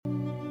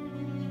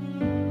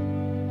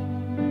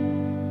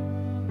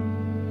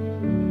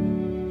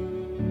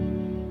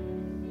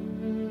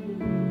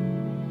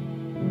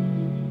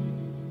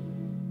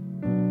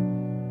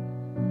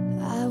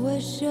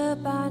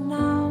sure by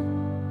now,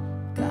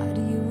 God,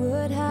 you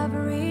would have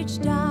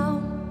reached down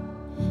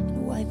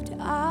and wiped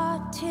our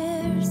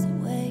tears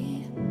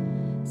away,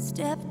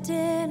 stepped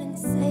in and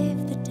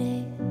saved the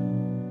day.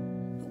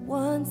 But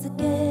once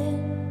again,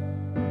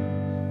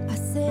 I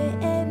say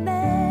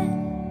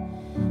amen,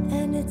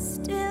 and it's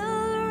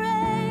still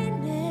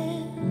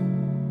raining.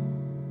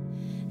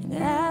 And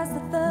as the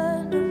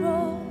thunder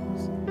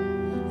rolls,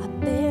 I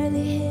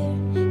barely hear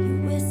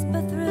you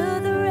whisper through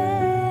the rain,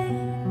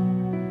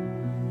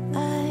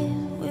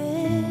 I'm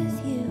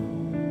with you.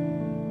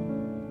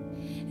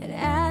 And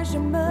as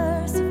your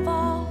mercy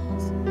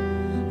falls,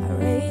 I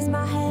raise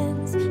my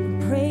hands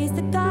and praise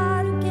the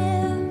God who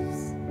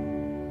gives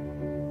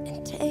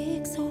and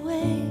takes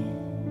away.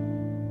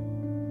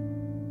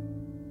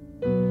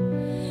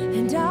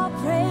 And I'll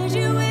praise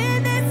you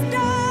in this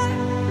dark,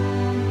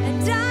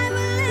 and I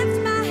will lift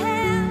my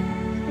hand,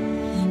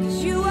 'cause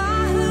you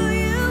are who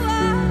you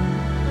are,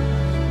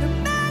 no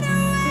matter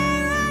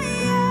where I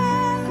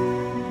am.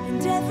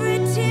 And every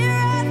tear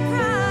I've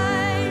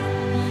cried,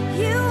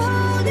 you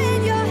hold in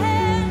your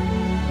hand.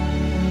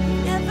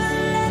 Never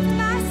left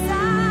my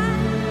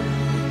side,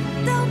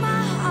 though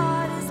my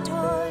heart is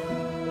torn.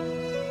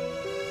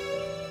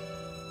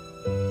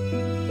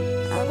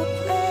 I will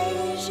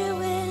praise you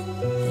in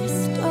this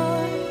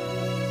storm.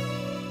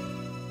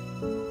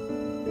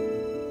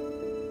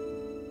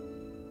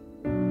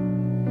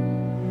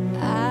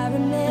 I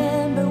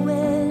remember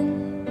when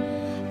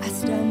I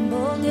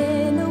stumbled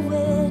in the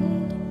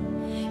wind.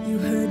 You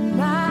heard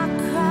my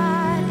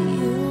cry,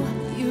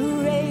 you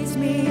raised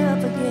me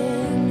up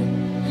again.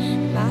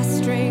 My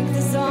strength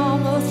is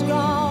almost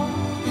gone.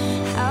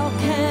 How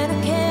can I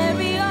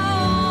carry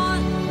on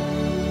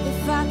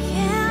if I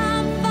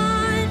can't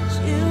find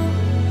you?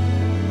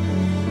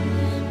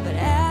 But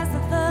as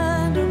the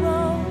thunder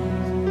rolls,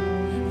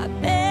 I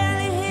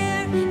barely hear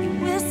you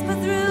whisper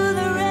through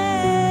the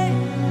rain,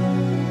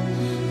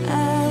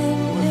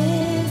 I'm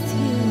with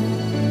you.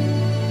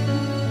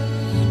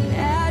 And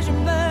as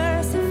your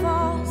mercy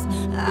falls,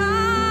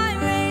 I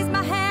raise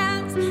my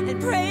hands and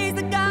praise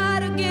the God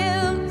who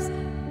gives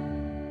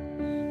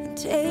and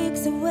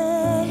takes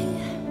away.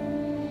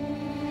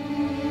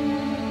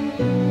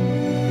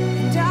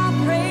 And I'll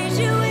praise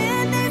you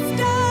in this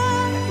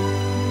dark,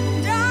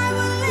 and I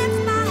will lift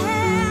my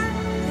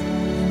hands,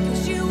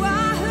 'cause you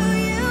are who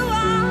you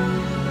are,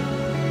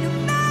 no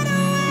matter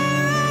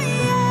where I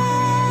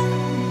am.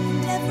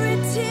 And every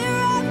tear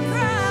I've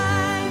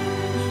cried,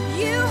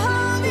 you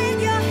hold in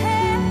your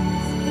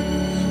hands.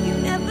 You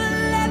never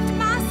left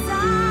my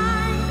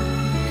side,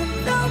 and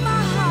though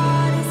my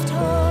heart is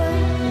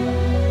torn,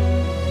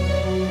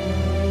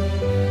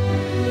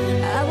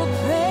 I will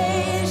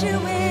praise you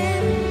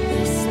in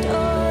this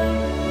storm.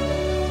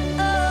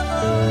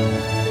 Oh,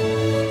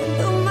 and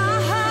though my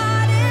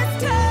heart is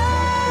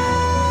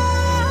torn,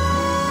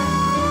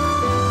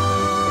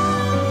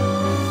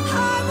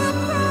 I will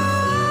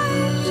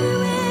praise you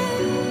in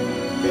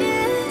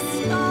this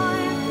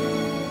storm.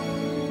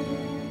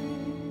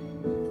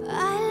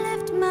 I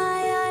lift my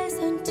eyes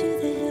unto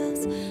the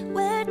hills.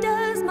 Where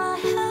does my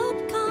help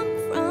come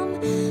from?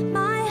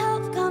 My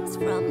help comes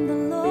from the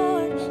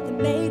Lord, the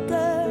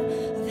maker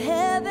of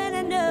heaven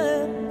and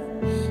earth.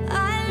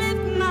 I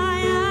lift my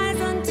eyes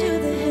unto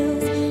the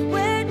hills.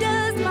 Where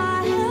does my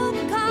help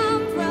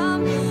come from?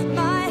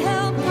 My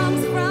help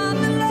comes from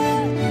the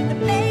Lord, the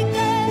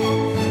maker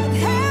of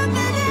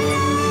heaven and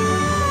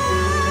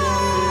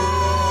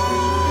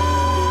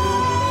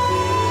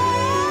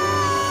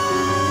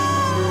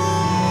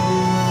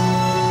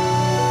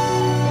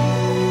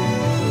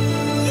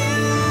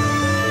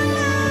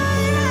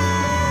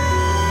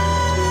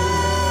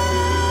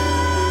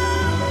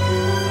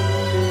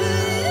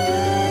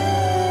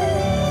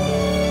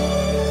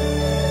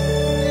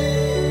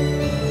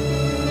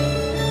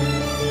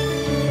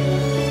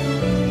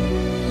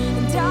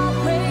And I'll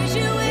praise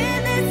you in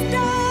this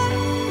dark,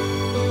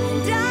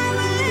 and I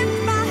will lift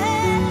my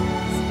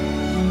hands,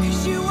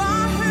 'cause you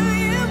are who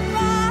you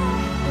are,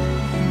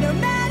 no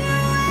matter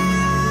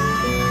where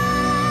I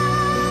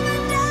am.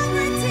 And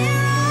every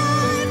tear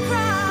I've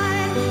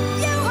cried,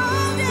 you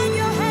hold in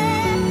your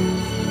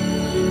hands.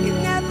 You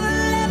never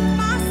left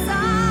my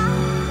side,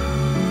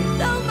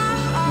 though my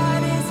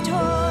heart is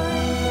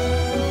torn.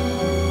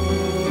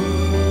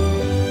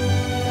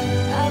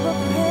 I will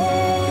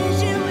praise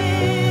you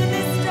in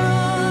this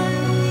storm,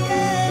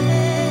 yeah.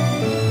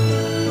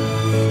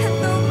 And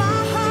though my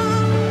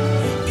heart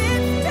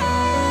gets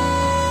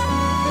torn,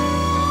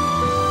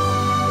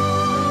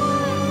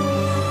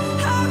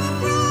 I will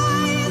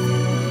praise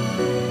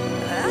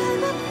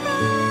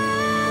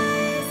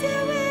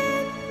you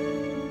in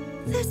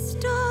this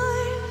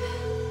storm.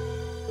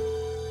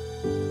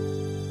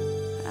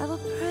 I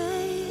will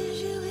praise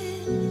you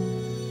in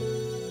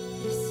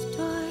this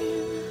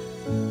storm.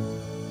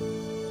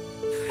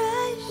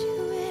 Praise you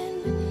in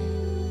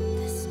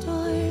this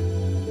storm.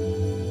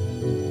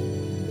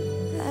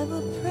 I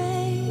will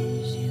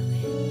praise you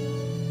in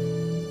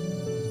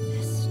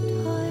this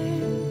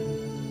storm.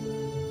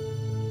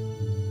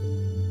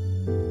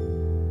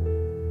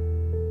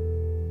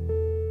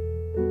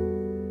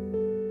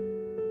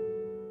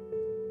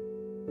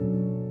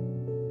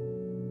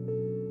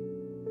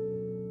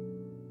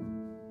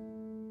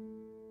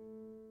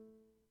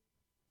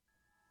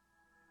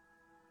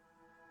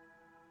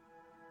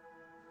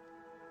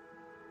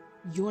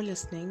 You're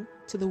listening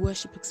to The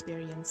Worship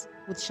Experience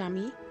with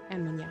Shami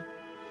and Munya.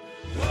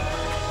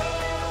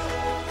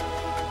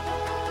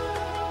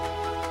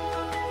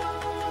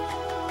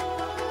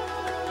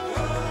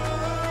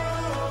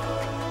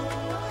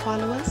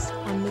 Follow us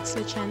on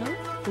Mixler channel,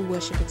 The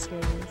Worship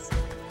Experience.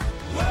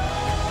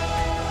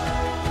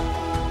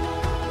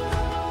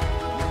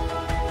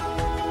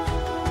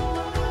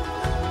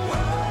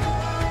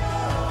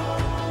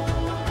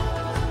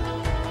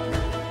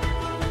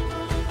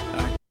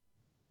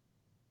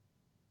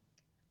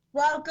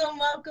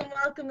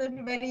 Welcome,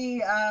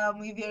 everybody.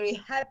 We're very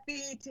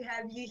happy to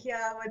have you here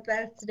with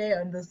us today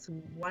on this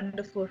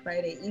wonderful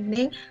Friday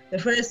evening, the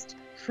first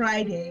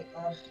Friday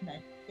of my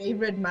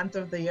favorite month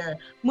of the year.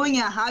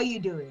 Munya, how are you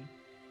doing?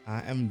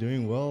 I am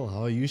doing well.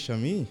 How are you,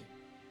 Shami?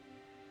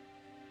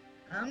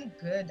 I'm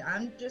good.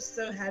 I'm just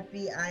so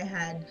happy. I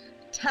had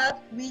a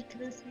tough week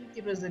this week.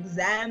 It was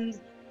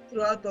exams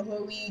throughout the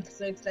whole week.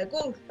 So it's like,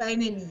 oh,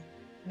 finally,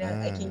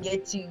 I can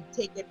get to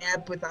take a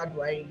nap without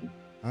worrying.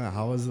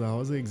 How was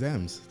the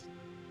exams?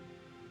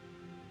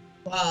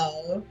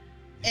 Wow,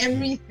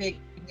 everything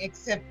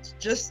except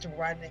just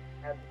one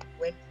exam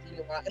went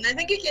really well. And I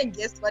think you can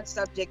guess what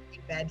subject we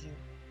badly.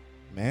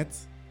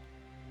 Maths?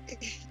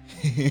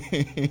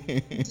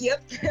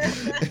 Yep.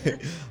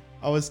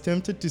 I was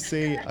tempted to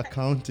say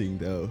accounting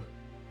though.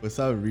 For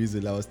some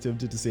reason, I was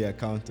tempted to say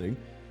accounting.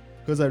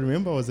 Because I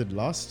remember, was it the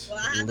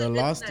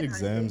last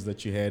exams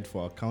that you had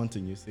for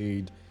accounting, you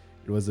said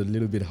it was a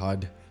little bit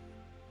hard.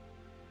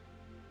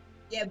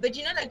 Yeah, but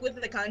like with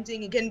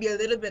accounting, it can be a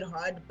little bit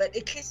hard, but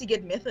at least you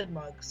get method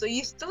marks. So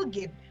you still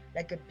get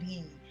like a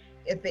B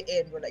at the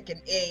end or like an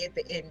A at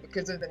the end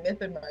because of the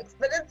method marks.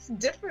 But it's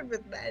different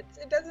with maths.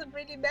 It doesn't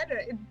really matter.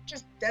 It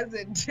just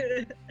doesn't.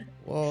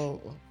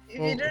 Well, if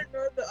you don't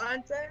know the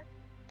answer.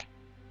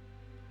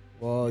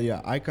 Well,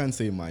 yeah, I can't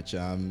say much.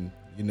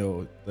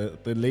 The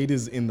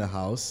ladies in the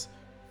house,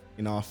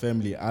 in our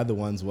family, are the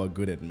ones who are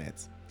good at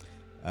maths.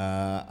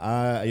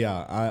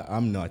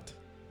 I'm not.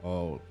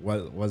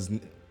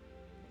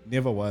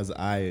 Never was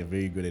I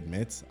very good at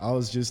maths. I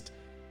was just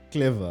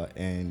clever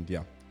and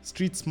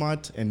street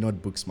smart and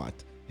not book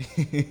smart.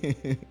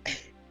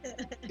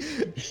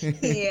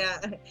 Yeah.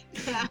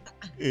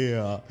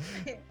 Yeah.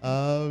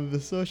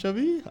 So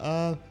Shavi,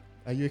 are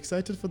you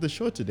excited for the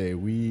show today?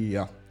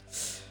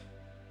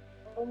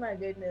 Oh my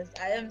goodness,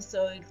 I am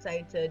so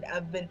excited. I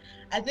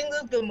think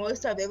that's the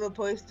most I've ever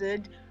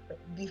posted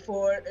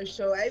before a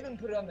show. I even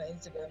put it on my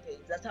Instagram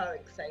page. That's how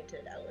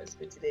excited I was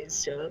for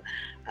today's show.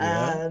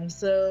 Yeah.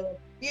 So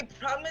we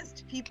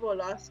promised people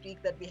last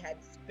week that we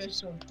had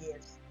special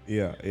guests.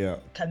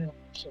 Coming on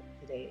the show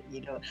today,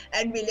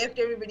 and we left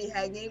everybody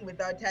hanging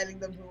without telling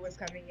them who was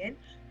coming in.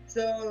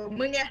 So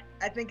Munya,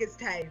 I think it's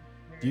time.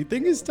 Do you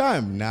think it's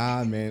time?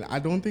 Nah, man. I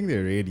don't think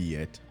they're ready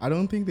yet. You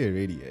don't think they're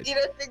ready?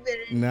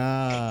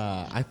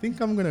 Nah. I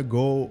think I'm gonna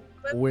go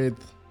with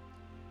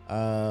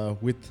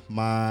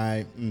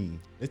my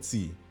let's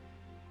see.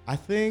 I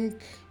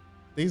think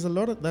there's a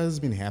lot that has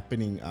been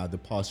happening the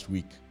past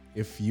week.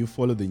 If you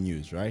follow the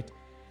news, right?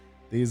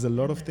 There's a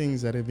lot of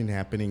things that have been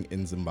happening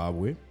in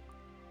Zimbabwe,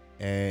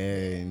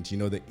 and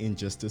the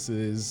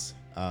injustices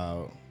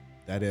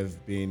that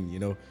have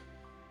been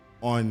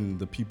on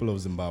the people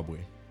of Zimbabwe.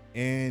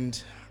 And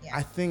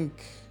I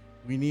think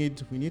we need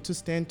to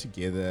stand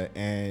together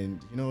and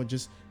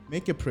just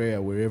make a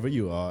prayer wherever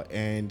you are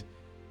and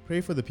pray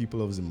for the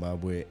people of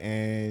Zimbabwe.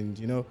 And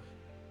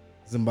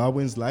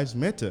Zimbabweans' lives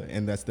matter,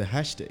 and that's the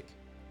hashtag.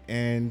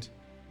 And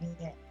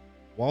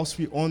whilst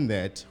we on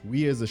that,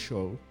 we as a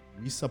show,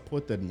 we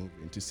support that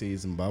movement to say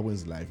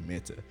Zimbabweans' lives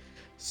matter.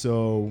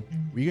 So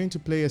we're going to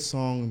play a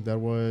song that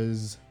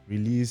was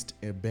released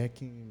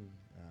back in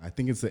I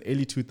think it's the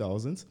early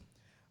 2000s.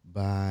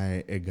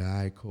 By a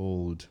guy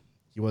called,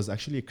 he was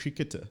actually a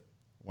cricketer.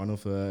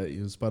 He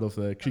was part of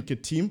a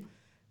cricket team.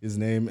 His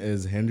name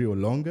is Henry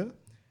Olonga.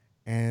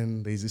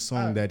 And there's a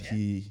song that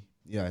he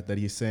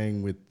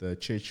sang with the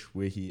church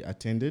where he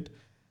attended.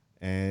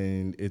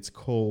 And it's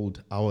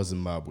called Our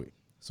Zimbabwe.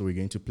 So we're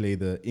going to play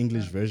the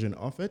English version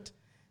of it.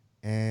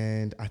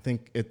 And I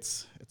think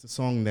it's a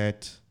song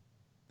that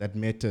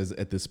matters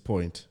at this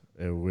point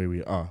where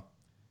we are.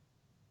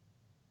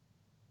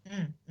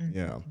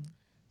 Yeah.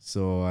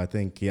 So I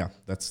think,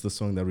 that's the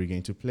song that we're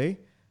going to play.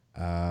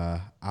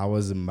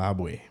 Our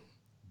Zimbabwe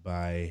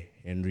by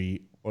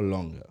Henry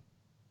Olonga.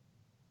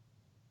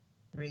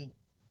 Great.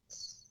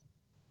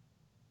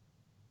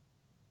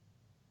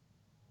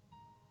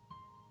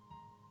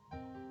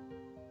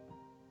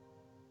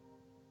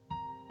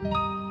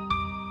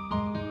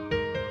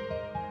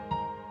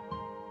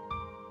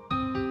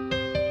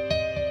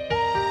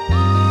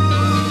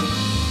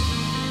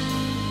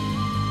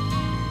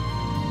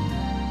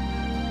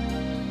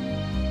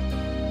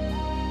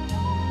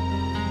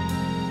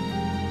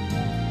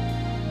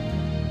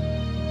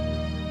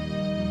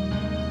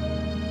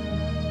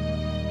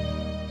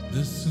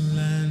 This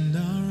land,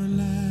 our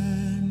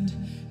land,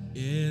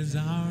 is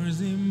our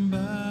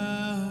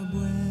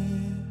Zimbabwe,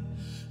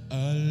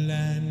 a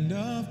land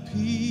of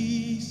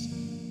peace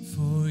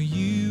for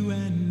you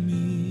and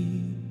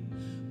me,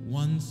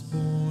 one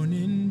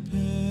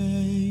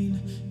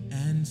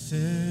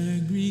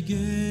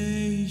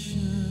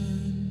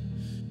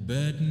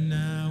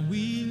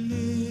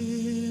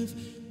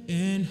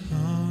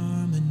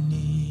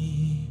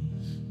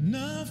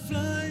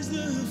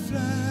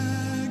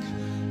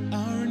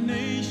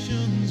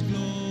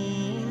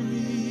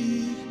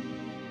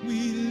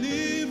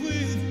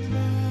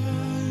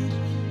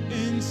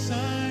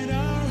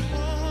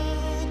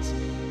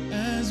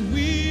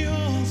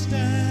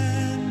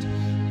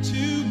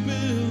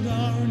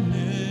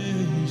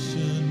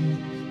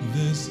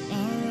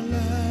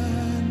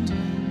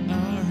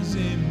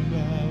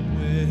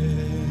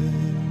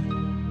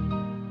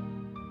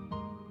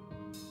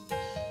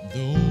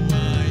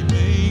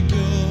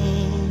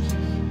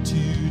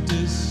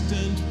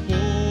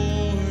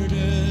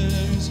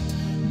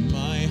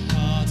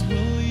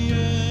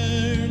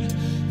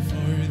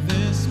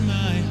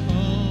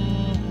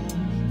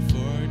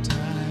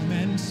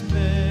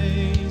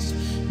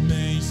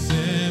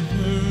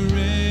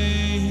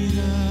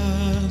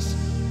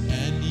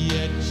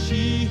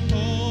She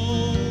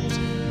holds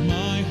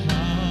my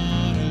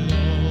heart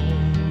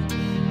alone.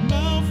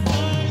 Now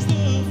flies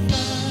the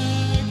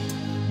flag,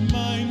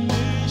 my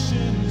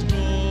nation's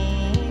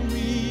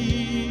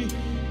glory.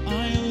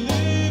 I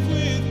live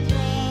with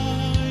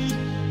pride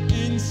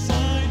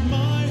inside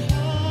my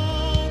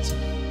heart.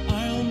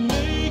 I'll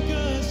make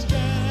a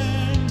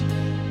stand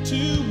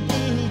to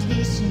build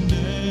this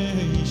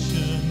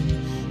nation,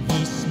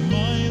 this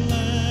my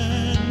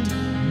land,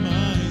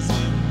 my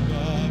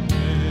Zimbabwe.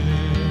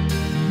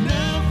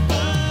 Now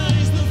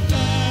flies the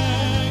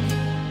flag,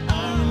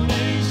 our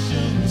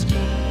nation's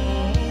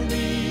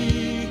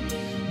glory.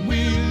 We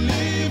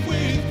live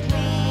with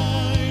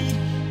pride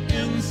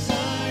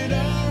inside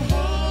our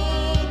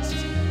hearts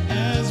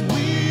as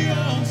we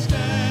all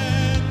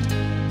stand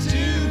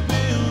to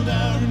build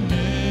our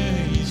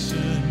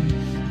nation,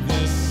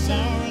 this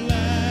our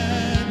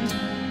land,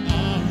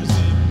 our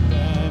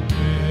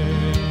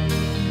Zimbabwe.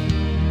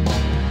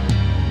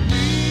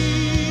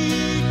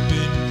 We've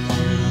been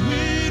through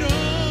it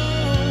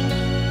all.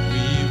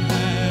 We've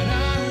had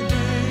our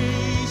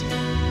days,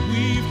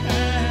 we've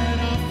had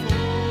our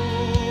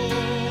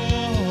falls.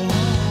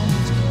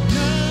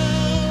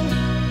 Now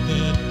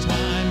the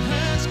time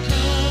has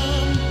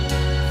come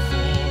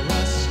for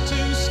us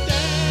to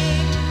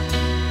stand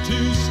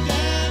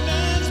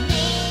as one.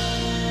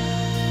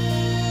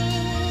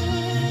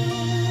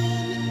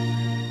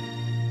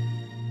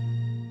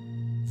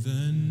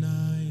 The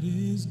night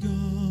is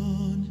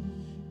gone,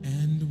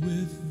 and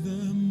with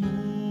the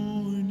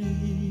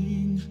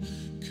morning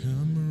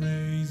come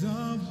rays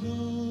of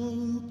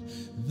hope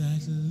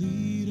that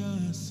lead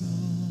us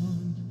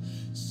on.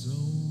 So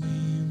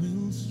we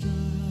will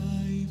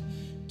strive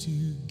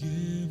to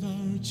give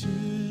our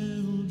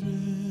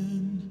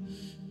children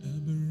a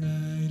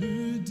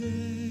brighter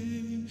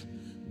day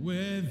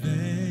where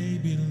they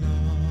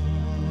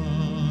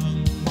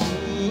belong.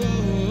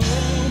 Oh,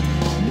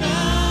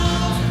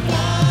 now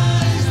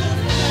flies the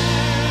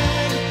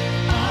flag,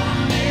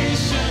 our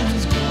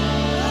nation's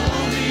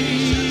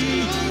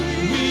glory.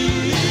 We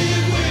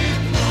live with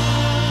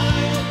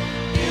pride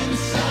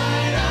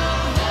inside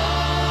our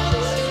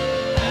hearts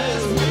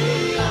as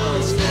we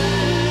all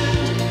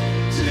stand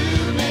to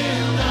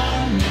build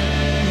our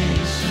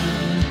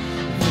nation,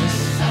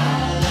 this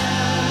our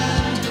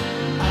land,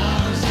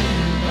 our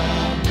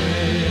Zimbabwe.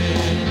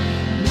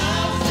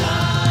 Now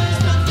flies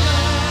the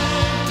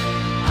flag,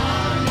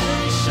 our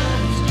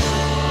nation's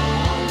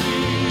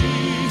glory.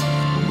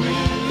 We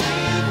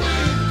live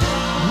with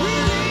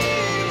pride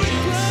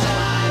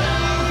inside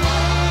our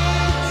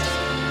hearts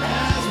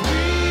as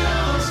we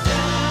all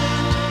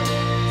stand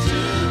to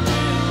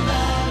build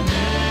our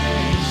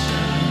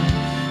nation,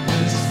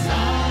 this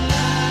our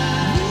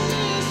land,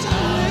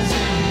 our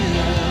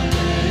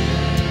Zimbabwe.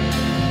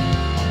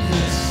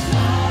 This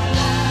our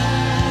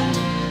land,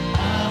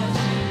 our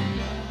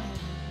Zimbabwe.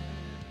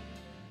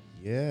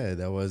 Yeah,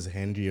 that was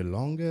Henry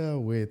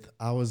Olonga with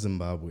Our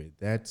Zimbabwe.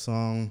 That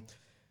song,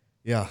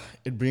 yeah,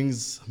 it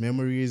brings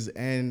memories,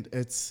 and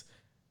it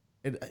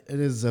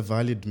is a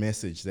valid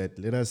message that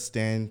let us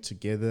stand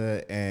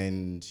together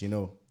and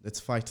let's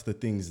fight the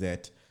things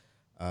that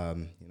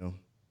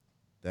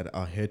that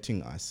are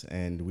hurting us,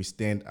 and we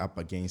stand up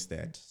against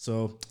that.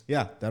 So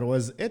yeah, that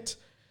was it.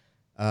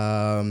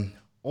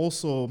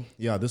 Also,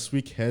 yeah, this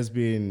week has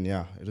been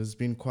it has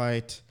been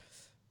quite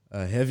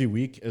a heavy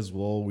week as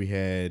well. We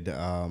had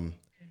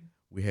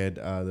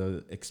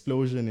the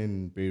explosion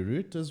in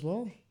Beirut as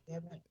well.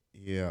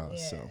 Yeah,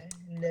 so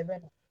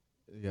Lebanon.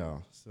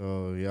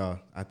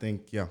 I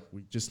think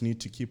we just need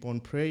to keep on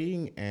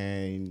praying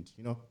and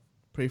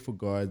pray for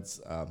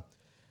God's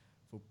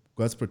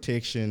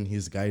protection,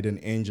 His guiding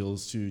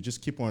angels to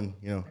just keep on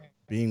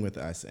being with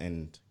us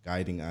and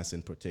guiding us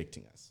and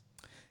protecting us.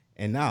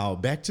 And now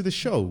back to the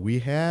show. We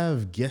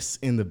have guests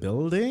in the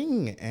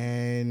building,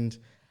 and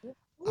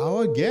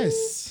our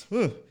guests,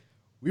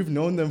 we've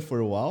known them for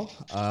a while.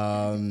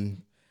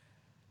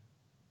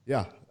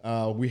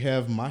 We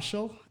have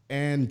Marshall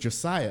and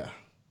Josiah.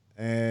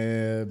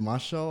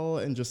 Marshall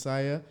and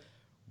Josiah,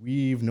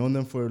 we've known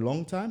them for a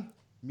long time.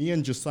 Me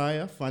and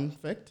Josiah, fun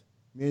fact,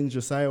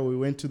 we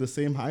went to the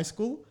same high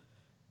school,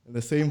 in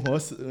the same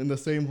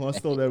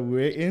hostel that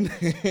we're in.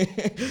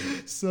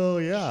 So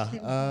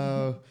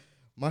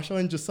Marshall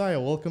and Josiah,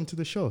 welcome to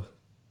the show.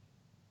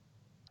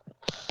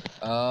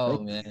 Oh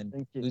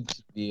man, good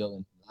to be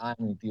online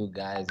with you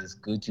guys. It's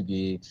good to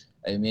be.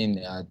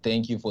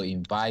 Thank you for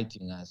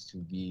inviting us to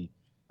be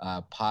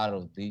part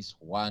of this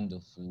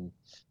wonderful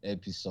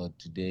episode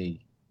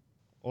today.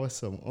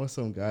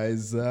 Awesome,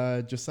 guys.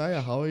 Josiah,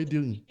 how are you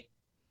doing?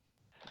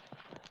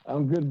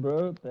 I'm good,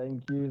 bro.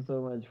 Thank you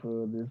so much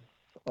for this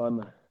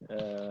honor.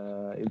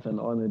 It's an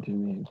honor to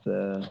me. It's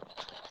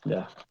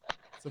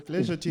a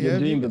pleasure to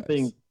have you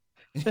guys.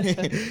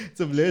 It's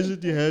a pleasure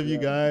to have you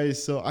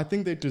guys. So I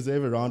think they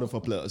deserve a round of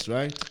applause,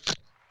 right?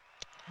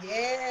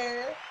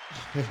 Yeah.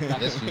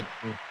 Yes, we do.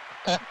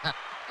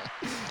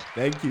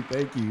 Thank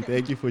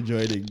you for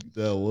joining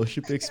the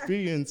worship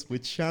experience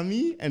with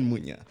Shami and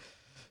Munya.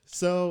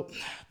 So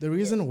the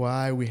reason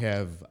why we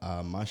have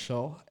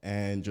Marshall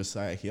and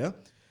Josiah here,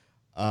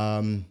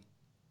 um,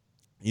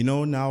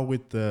 now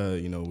with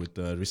the with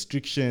the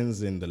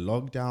restrictions and the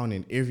lockdown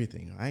and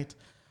everything, right?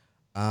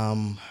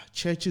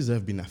 Churches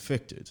have been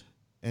affected,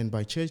 and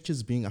by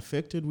churches being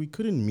affected, we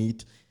couldn't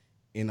meet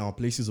in our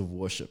places of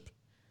worship,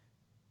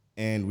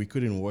 and we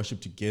couldn't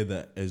worship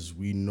together as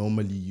we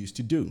normally used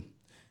to do.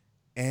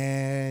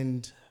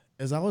 And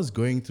as I was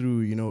going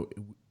through,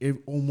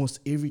 almost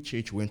every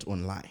church went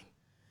online.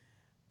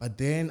 But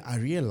then I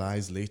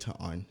realized later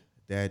on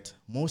that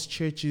most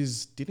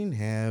churches didn't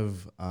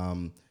have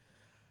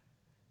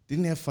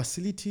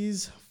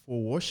facilities for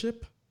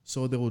worship,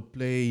 so they would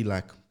play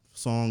like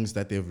songs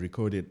that they've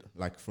recorded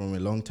like from a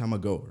long time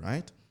ago,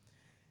 right?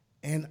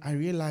 And I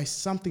realized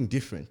something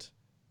different.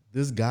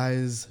 These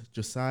guys,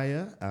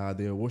 Josiah,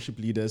 they're worship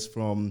leaders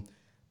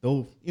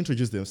they'll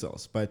introduce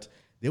themselves, but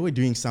they were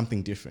doing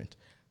something different.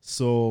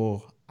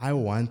 So I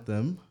want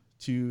them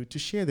to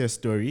share their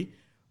story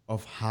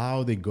of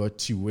how they got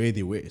to where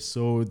they were.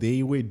 So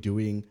they were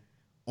doing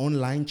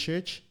online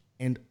church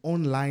and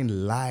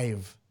online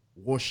live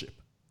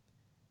worship.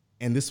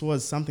 And this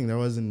was something that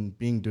wasn't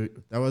being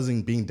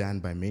done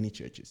by many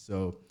churches.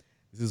 So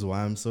this is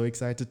why I'm so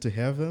excited to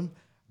have him.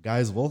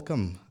 Guys,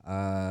 welcome.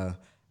 I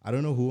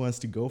don't know who wants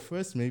to go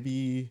first.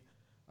 Maybe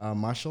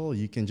Marshall,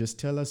 you can just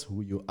tell us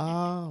who you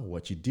are,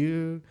 what you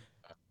do,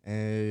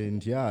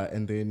 and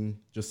then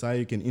Josiah,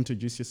 you can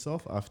introduce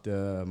yourself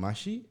after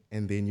Mashi,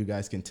 and then you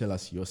guys can tell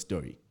us your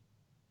story.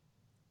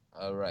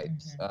 All right.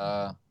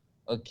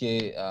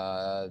 Okay.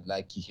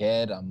 Like you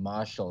heard, I'm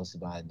Marshall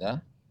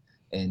Sibanda,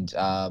 and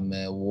I'm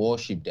a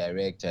worship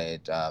director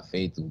at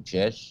Faithful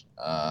Church.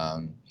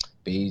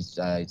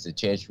 It's a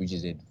church which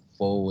is in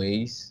 4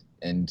 ways,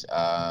 and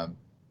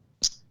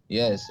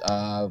yes.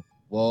 This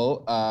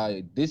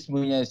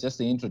Munya is just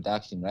the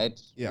introduction,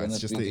 right? Yeah, it's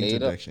just the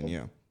introduction.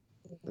 Yeah.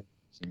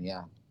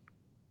 Yeah.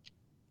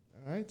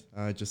 All right.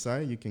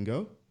 Josiah, you can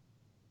go.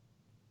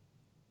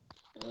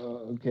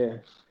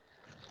 Okay.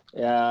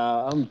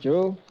 Yeah, I'm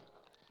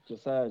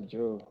Josiah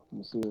Joe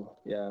Musuwo.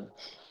 Yeah,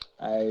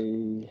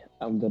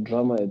 I'm the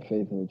drummer at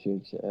Faithful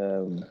Church.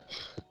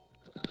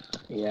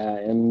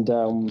 And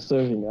I'm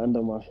serving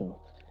under Marshall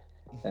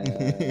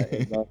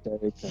as our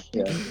director.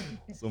 Yeah.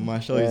 So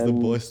Marshall is the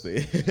boss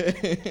there.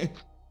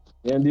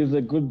 And he's a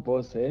good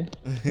boss, eh?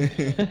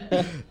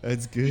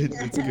 That's good.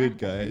 That's good,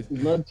 guys.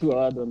 It's not too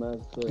hard on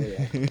us, so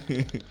yeah.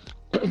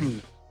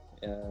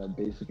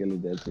 Basically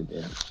that's it.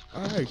 Yeah.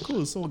 All right,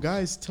 cool. So,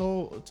 guys,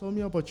 tell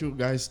me about your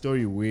guys'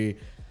 story where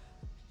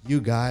you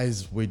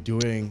guys were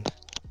doing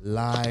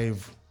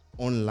live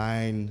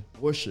online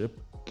worship,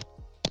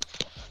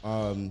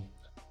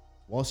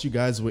 whilst you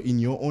guys were in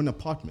your own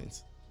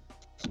apartments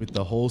with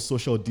the whole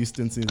social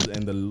distances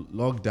and the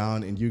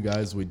lockdown, and you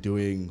guys were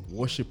doing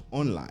worship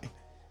online.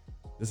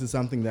 This is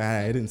something that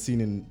I hadn't seen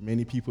in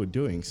many people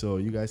doing. So,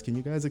 can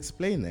you guys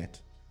explain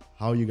that?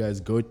 How you guys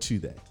go to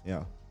that?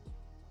 Yeah.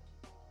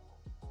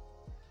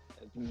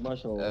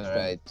 Marshall. All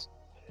right.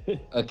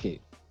 Okay.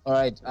 All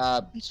right.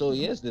 So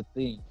here's the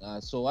thing.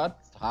 So what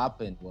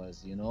happened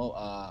was,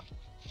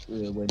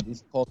 when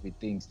this COVID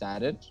thing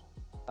started,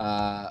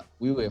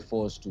 we were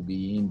forced to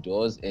be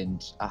indoors, and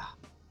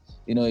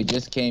it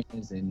just came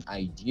as an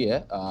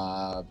idea.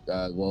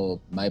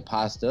 My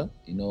pastor,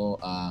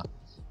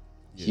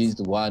 he's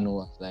the one who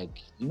was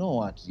like, you know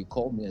what? He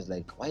called me as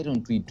like, why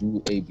don't we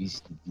do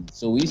ABCD?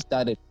 So we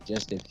started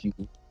just a few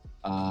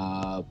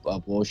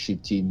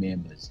worship team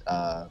members.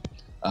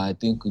 I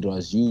think it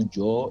was you,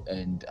 Joe,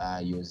 and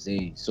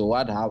Jose. So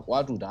what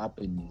would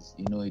happen is,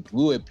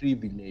 we were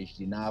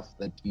privileged enough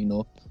that,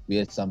 we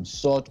had some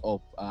sort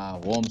of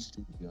home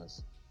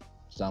studios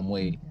some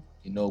way,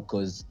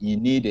 because you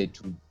needed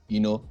to,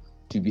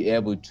 to be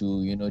able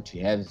to, to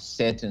have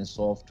certain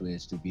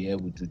softwares to be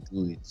able to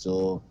do it.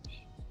 So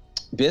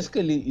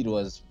basically it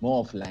was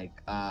more of like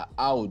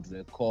I would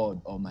record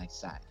on my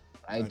side,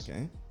 right?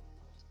 Okay.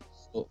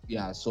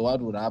 So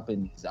what would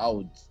happen is I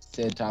would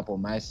set up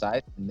on my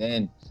side, and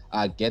then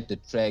I get the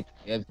track,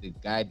 have the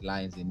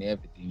guidelines and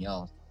everything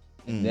else,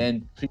 and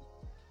then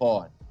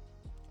pre-record.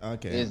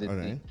 Okay, all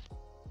right.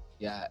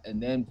 Yeah,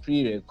 and then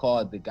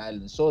pre-record the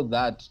guidelines so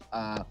that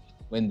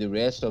when the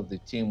rest of the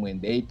team, when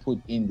they put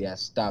in their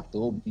stuff,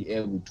 they'll be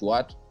able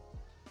to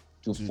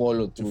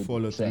follow through. To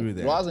follow through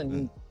that. It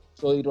wasn't.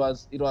 So it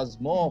was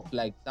more of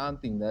like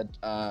something that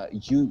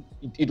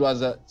it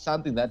was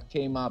something that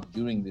came up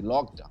during the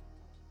lockdown.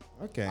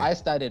 Okay. I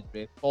started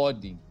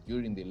recording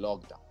during the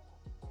lockdown.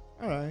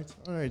 All right.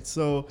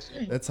 So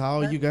that's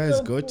how you guys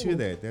so go cool. to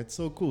that. That's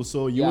so cool.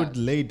 So you would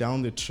lay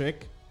down the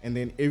track, and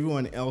then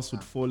everyone else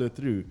would follow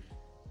through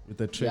with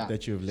the track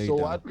that you've laid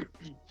down.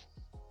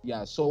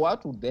 So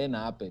what would then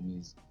happen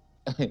is,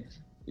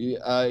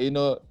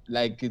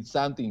 like it's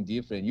something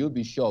different. You'll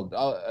be shocked.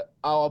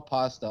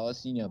 Our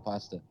senior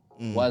pastor,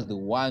 was the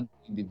one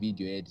in the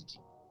video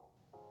editing.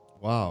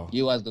 Wow.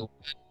 He was the one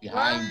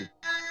behind the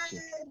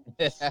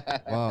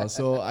Wow.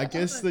 So I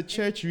guess the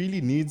church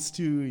really needs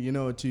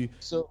to,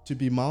 to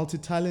be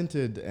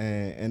multi-talented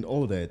and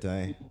all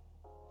that.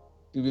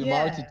 to be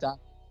Yeah.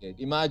 multitasking.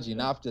 Imagine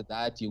after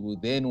that, you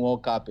would then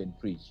walk up and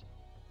preach.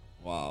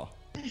 Wow.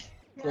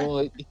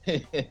 So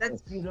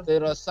That's beautiful.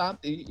 there was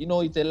something,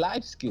 it's a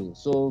life skill.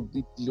 So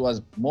it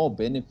was more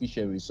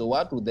beneficiary. So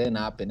what would then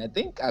happen? I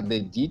think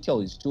the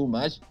detail is too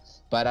much,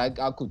 but I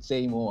could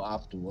say more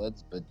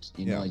afterwards. But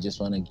Yeah. I just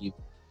want to give,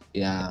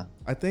 yeah.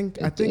 I think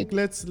It-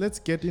 let's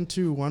get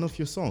into one of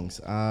your songs.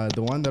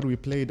 The one that we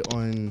played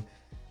on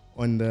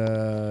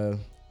the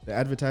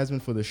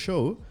advertisement for the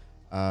show.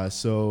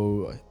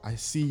 So I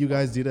see you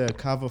guys did a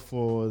cover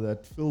for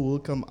that Phil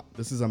Wickham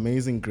 "This Is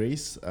Amazing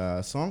Grace"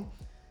 song.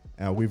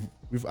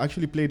 We've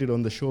actually played it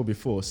on the show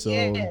before. So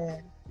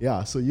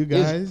Yeah. so you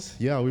guys,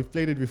 we've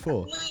played it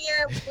before. Oh,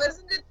 yeah.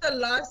 Wasn't it the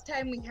last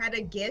time we had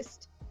a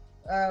guest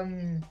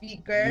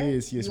speaker?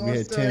 Yes, You we had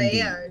also Tembi.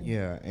 there.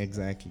 Yeah,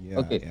 exactly. Yeah,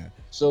 Okay. yeah.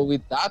 So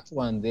with that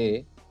one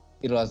there,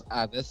 it was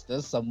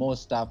there's some more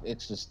stuff,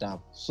 extra stuff.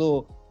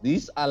 So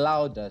this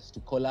allowed us to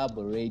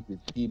collaborate with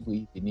people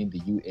even in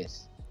the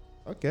US.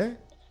 Okay.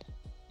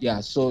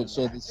 Yeah, so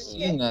the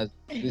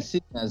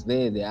singers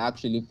there, they're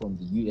actually from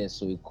the US.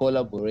 So we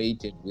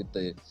collaborated with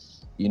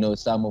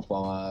some of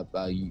our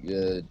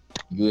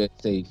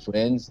USA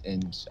friends,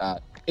 and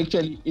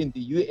actually in the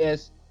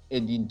US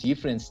and in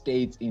different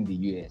states in the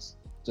US.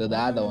 So the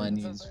other one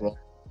is from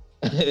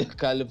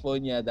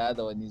California, the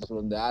other one is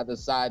from the other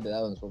side, the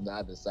other one's from the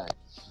other side.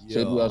 So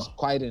it was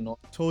quite an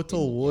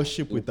total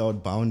worship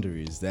without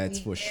boundaries. That's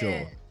for sure.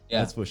 Yeah.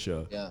 That's for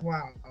sure. Yeah.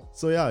 Wow.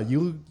 So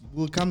you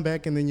will come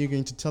back and then you're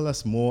going to tell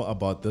us more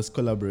about this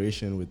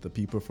collaboration with the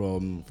people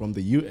from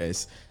the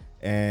US.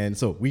 And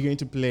so we're going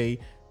to play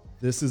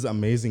 "This Is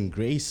Amazing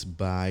Grace"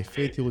 by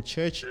Faith Hill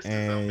Church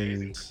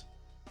and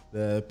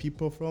the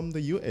people from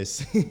the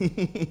US.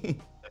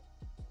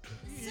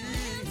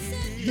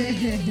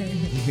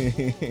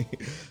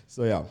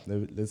 So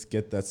let's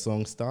get that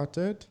song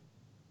started.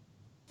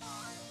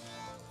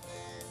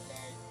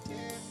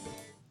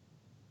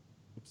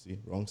 Oopsie,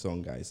 wrong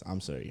song, guys.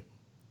 I'm sorry.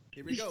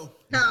 Here we go.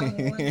 Come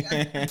on,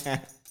 guys.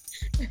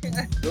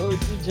 Go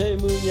DJ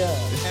Munya.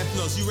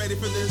 Ethnos, you ready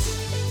for this?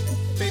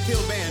 Faith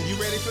Hill Band, you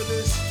ready for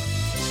this?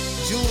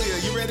 Julia,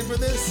 you ready for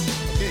this?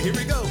 Okay, here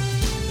we go.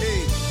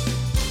 Hey.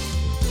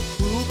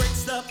 Who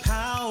breaks the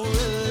power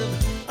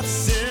of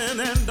sin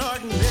and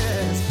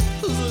darkness?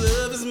 Whose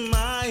love is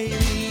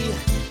mighty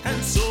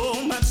and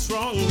so much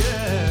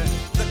stronger?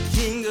 The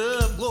King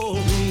of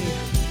glory,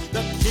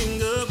 the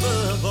King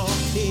above all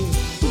kings,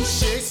 who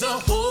shakes the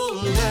whole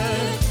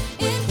earth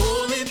with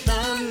holy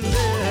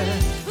thunder,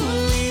 who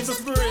leaves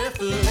us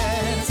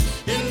breathless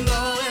in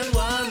awe and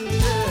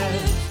wonder.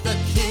 The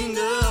King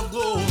of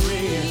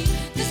glory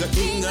is the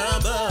King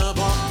above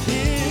all kings.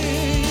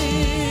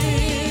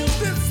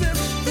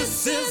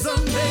 This is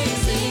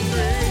amazing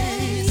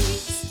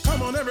grace.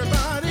 Come on,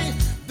 everybody.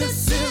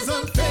 This is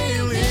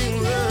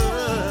unfailing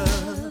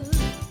love.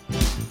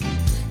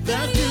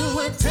 That you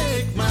would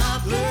take my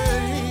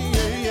place,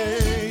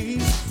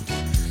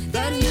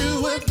 that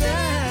you would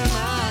bear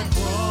my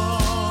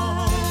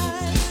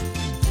cross.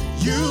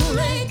 You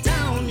laid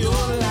down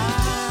your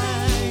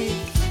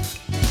life,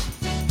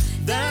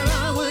 that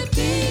I would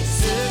be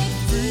set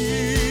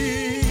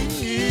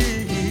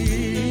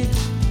free.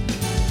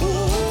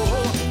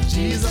 Oh,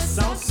 Jesus,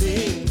 I'll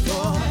sing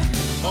for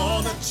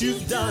all that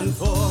you've done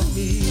for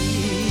me.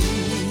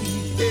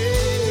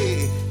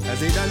 Hey, has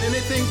he done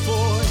anything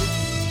for you?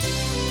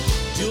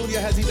 Julia,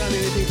 has he done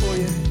anything for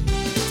you?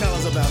 Tell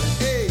us about it.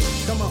 Hey,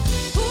 come on.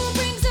 Who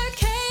brings our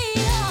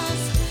chaos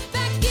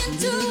back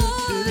into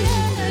order?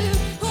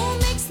 Who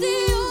makes the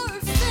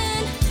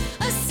orphan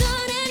a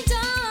son and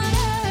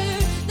daughter?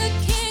 The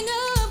King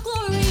of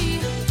glory,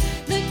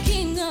 the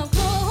King of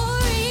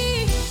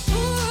glory, who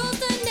rules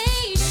the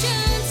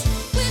nations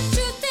with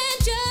truth and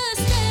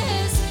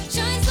justice,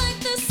 shines like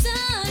the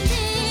sun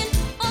in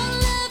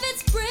all of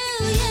its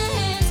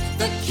brilliance.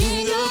 The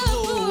King of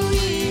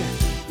glory,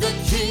 the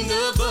King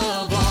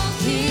above all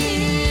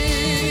kings.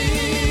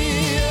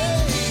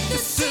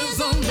 This is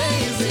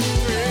amazing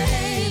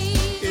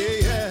grace.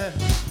 Yeah.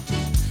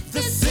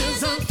 This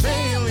is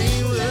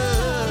unfailing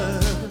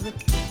love.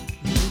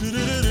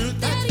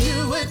 That you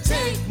would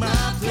take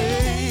my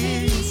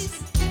place,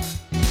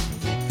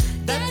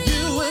 That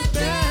you would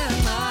bear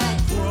my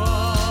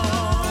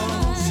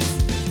cross.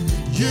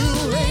 You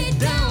laid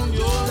down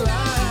your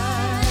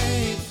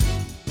life,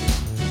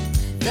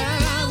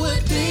 that I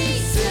would be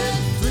set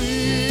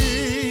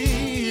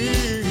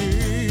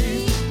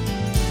free.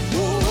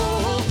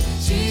 Oh,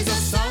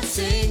 Jesus, I'll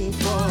sing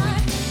for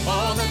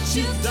all that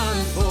you've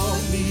done for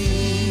me.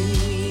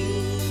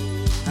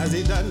 Has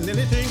he done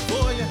anything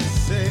for you?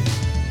 Say,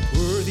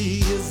 worthy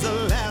is the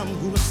Lamb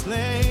who was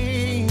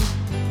slain,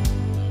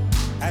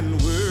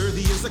 and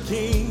worthy is the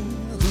King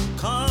who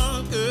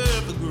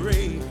conquered the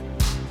grave.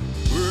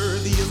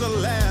 Worthy is the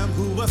Lamb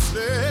who was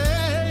slain.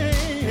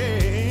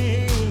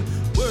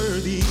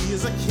 Worthy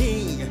is a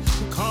King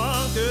who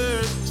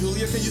conquered.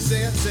 Julia, can you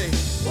say it? Say,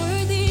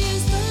 worthy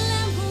is the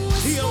Lamb who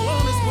was he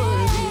alone is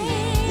worthy.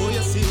 Oh,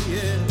 yes, he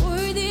is.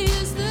 Worthy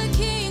is the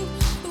King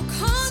who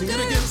Sing it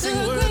conquered again, sing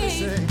the worthy, grave.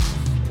 say.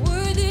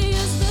 Worthy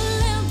is the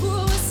Lamb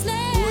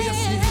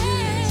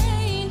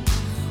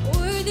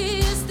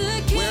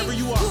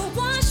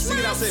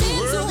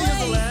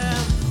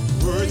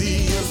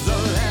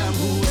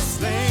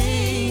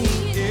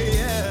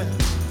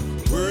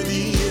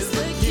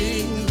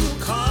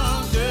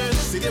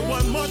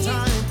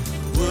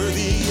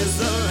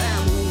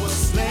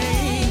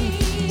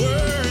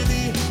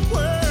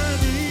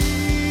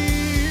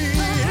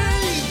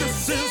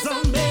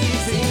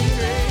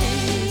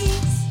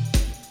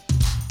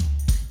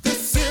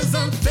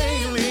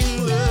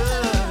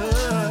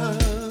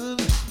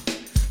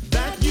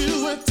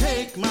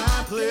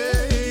my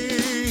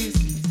place,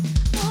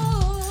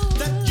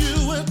 that you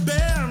would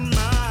bear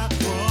my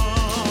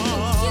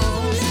cross.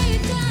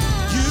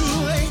 You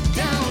laid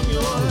down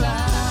your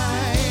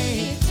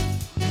life,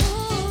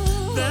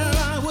 that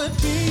I would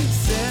be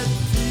set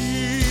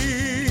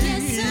free.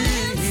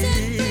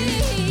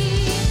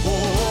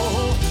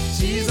 Oh,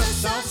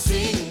 Jesus, I'll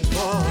sing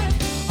for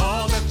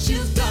all that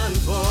you've done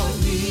for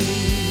me.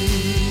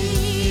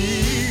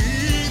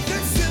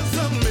 This is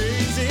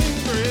amazing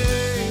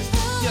grace.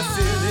 Yes,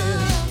 it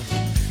is.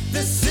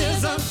 This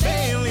is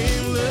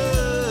unfailing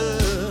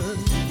love.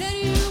 That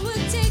you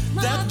would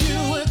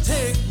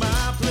take my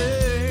place.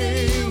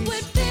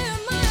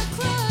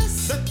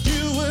 That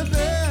you would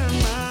bear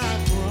my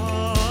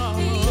cross.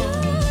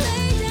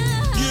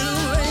 You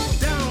laid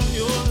down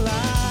your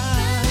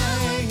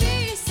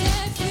life,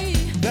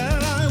 that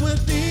I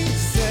would be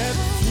set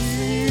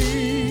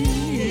free.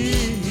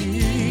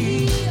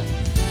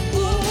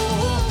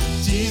 Oh,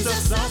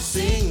 Jesus, I'll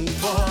sing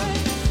for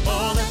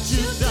all that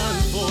you've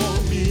done for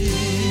me.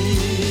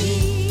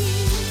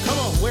 Come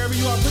on, wherever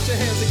you are, put your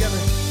hands together.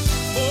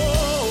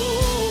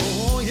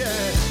 Oh,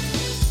 yeah.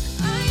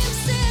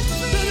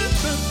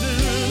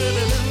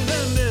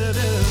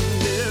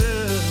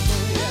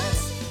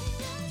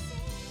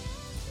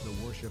 The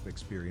Worship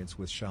Experience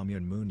with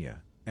Shamyan Munya,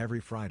 every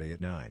Friday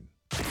at 9.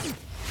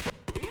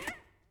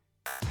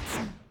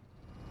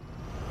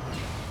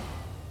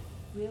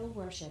 Real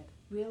worship,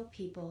 real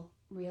people,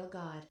 real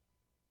God.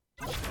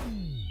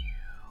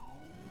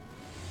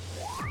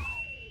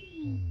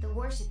 The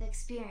worship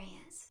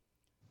experience.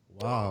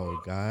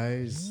 Wow,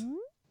 guys.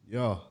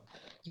 Yo,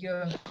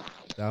 Yo,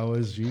 that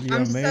was really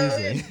I'm so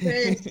amazing.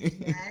 impressed,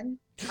 man.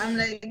 I'm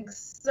like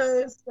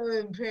so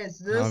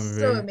impressed. This I'm is so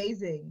very-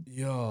 amazing.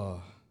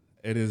 Yo,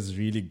 it is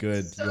really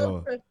good. So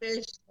Yo,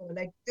 professional.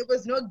 Like there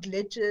was no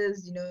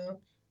glitches, It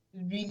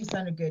really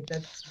sounded good.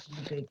 That's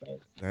really great, guys.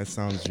 that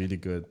sounds really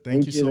good.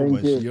 Thank you so thank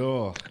much. you.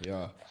 Yo,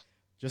 yeah.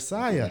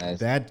 Josiah, Guys.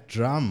 that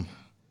drum.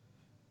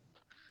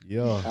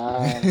 Yo.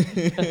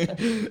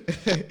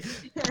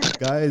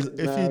 Guys, if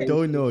you Nice.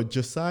 don't know,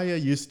 Josiah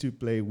used to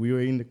play, we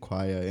were in the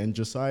choir, and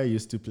Josiah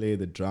used to play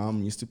the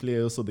drum, used to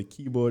play also the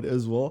keyboard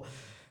as well.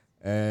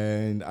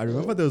 And I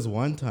remember there was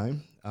one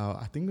time,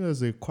 I think there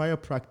was a choir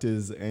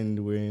practice, and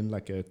we're in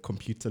like a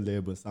computer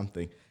lab or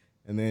something.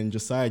 And then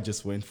Josiah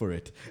just went for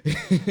it.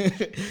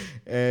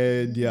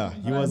 And yeah,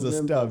 he I was a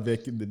star remember.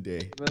 back in the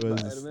day. He I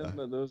was a star.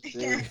 remember those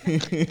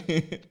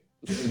days.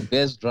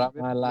 Best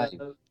drama alive.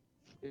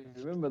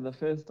 Remember the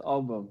first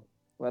album?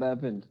 What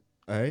happened?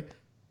 Alright?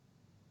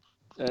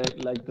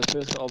 Like the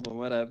first album,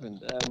 what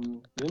happened?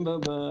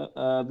 Remember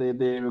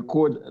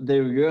they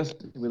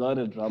rehearsed without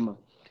a drummer.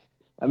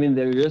 I mean,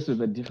 they rehearsed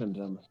with a different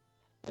drummer.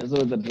 And so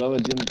the drummer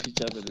didn't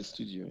pitch up at the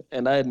studio.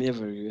 And I had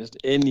never rehearsed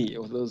any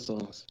of those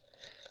songs.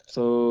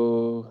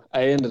 So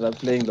I ended up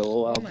playing the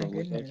whole my album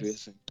without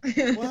goodness.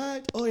 rehearsing.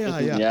 What? Oh yeah,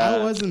 yeah. I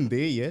Yeah. wasn't there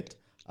yet.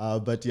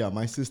 But yeah,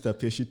 my sister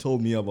she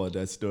told me about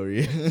that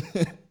story.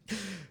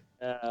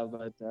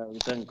 But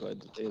thank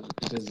God, it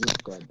was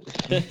just God.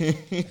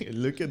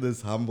 Look at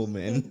this humble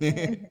man.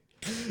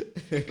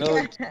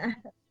 No,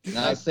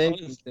 Now saying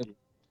it's honestly,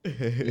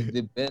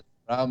 the best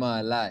drama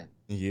alive.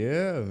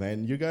 Yeah,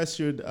 man. You guys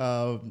should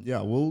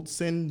we'll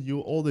send you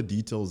all the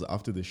details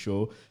after the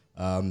show.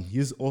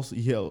 He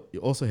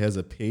also has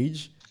a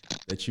page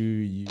that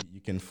you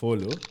can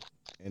follow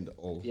and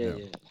all. yeah.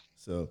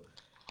 So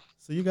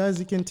you guys,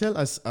 you can tell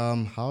us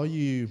how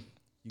you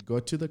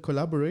got to the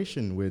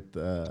collaboration with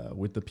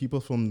the people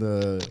from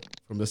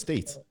the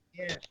States.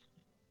 Yeah.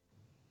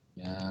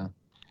 Yeah.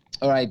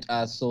 All right.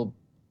 So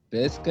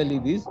basically,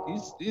 these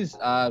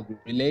are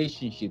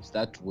relationships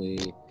that were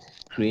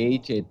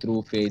created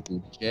through Faith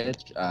with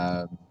Church.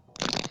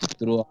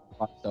 Through our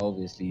pastor,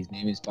 obviously, his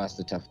name is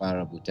Pastor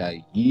Tafara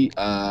Butai. He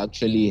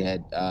actually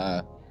had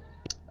a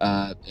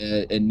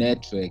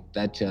network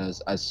that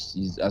is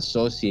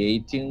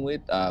associating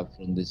with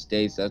from the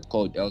States that's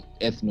called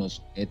Ethnos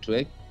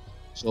Network.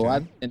 So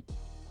what happened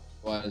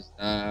was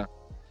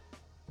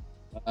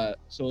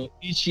so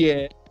each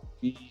year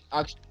we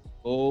actually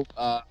go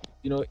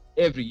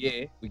every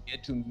year we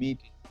get to meet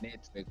in the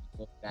network with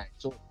those guys.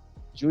 So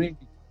during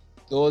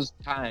those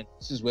times,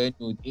 this is when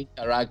you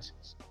interact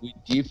with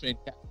different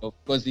kind of,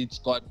 because it's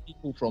got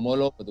people from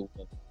all over the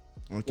world.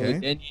 Okay. So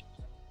then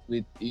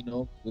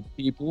with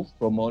people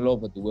from all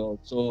over the world.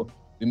 So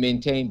we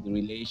maintained the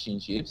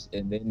relationships,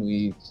 and then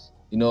we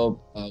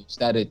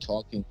started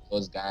talking to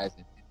those guys,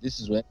 and this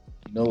is when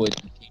when we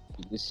came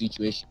to this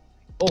situation.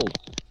 Oh,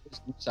 let's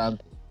do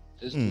something.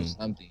 Let's do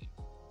something.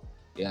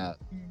 Yeah.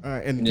 All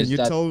right, and can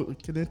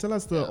you tell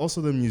us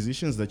also the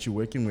musicians that you're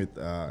working with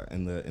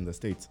in the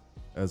States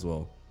as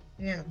well?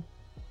 Yeah.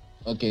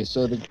 Okay,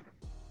 so do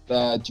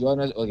you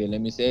wanna? Okay,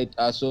 let me say it.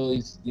 So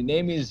the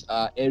name is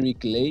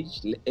Eric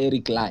Lige.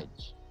 Eric Lige.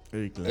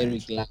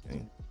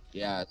 Okay.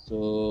 Yeah.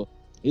 So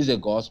he's a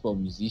gospel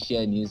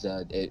musician. He's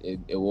a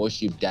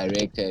worship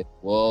director as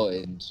well,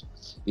 and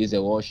he's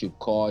a worship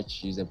coach.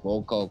 He's a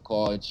vocal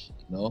coach.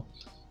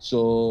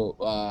 So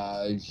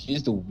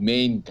he's the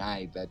main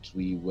guy that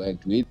we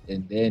worked with,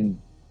 and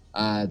then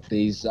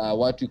There's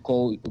what we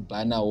call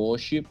Ubana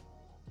worship.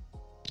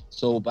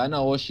 So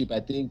Ubana worship, I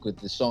think with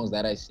the songs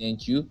that I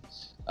sent you,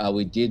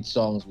 we did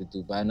songs with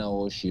Ubana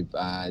worship.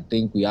 I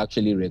think we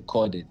actually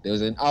recorded. There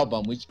was an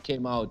album which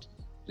came out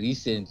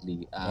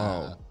recently.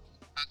 Wow.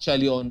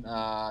 Actually on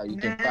you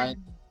can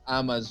find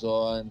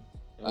Amazon,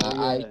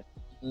 Yeah.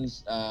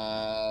 iTunes,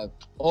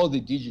 all the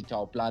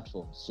digital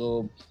platforms.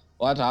 So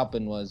what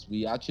happened was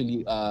we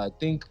actually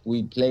think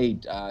we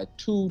played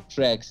 2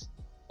 tracks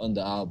on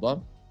the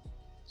album.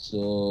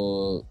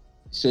 So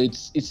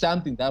it's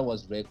something that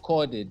was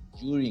recorded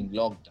during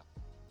lockdown.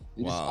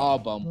 This Wow.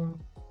 album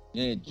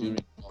during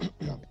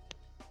lockdown.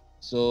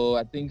 So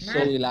I think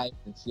so we like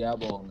and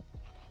Siyabonga.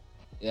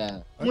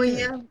 Yeah.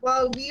 Okay.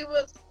 While we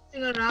were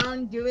sitting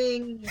around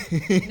doing,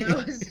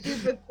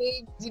 stupid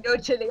things,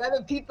 chilling,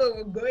 other people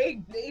were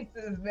going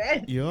places,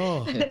 man.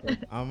 Yo,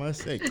 I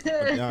must say, but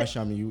yeah,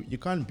 Shami, you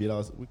can't beat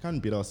us. We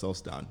can't beat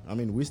ourselves down. I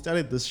mean, we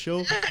started this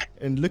show,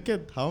 and look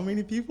at how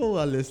many people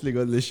are listening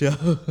on the show.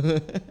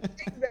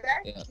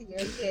 Exactly.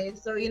 Okay,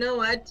 so you know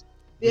what?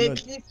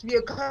 At least we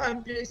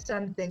accomplished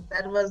something.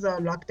 That was a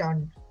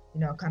lockdown,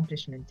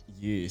 accomplishment.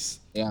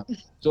 Yes. Yeah.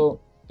 So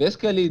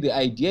basically, the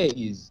idea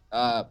is,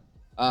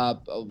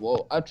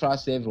 well, I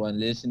trust everyone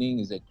listening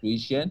is a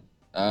Christian.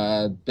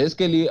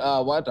 Basically,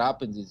 what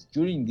happens is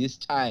during this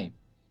time,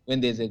 when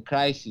there's a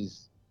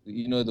crisis,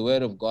 the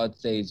Word of God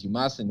says you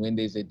mustn't. When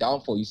there's a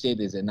downfall, you say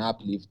there's an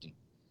uplifting.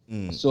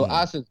 So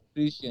us as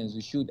Christians,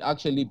 we should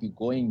actually be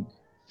going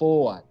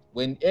forward.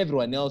 When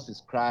everyone else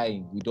is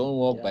crying, we don't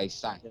walk by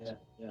sight.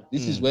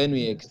 This is when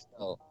we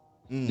excel.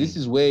 This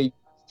is where you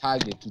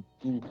target to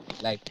do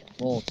like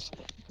most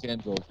in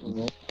terms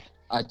of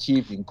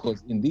achieving,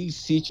 because in these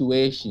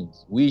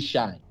situations we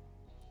shine.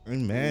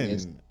 Amen.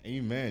 Yes.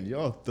 Amen.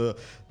 Yo,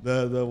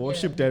 the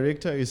worship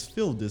director is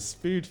filled, is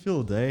spirit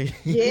filled, eh?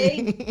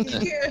 Yay.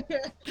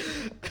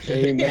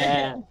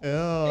 Amen.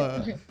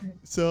 Yeah.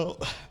 So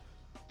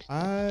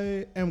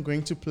I am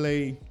going to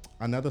play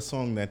another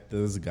song that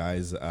those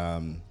guys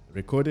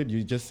recorded.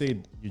 You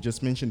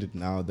just mentioned it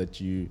now that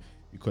you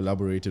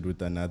collaborated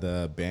with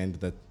another band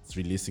that's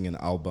releasing an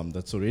album,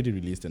 that's already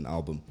released an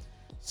album.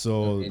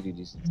 So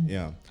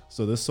yeah.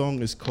 So the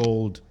song is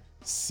called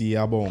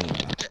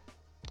Siyabonga.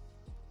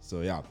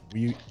 So yeah,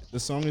 the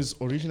song is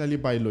originally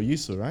by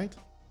Loyiso, right?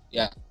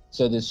 Yeah.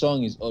 So the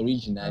song is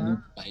originally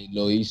by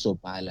Loyiso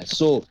Bala.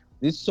 So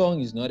this song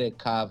is not a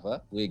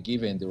cover. We're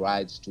given the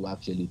rights to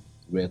actually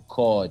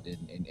record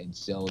and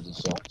sell the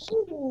song.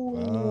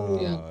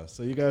 So,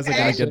 so you guys are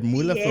gonna get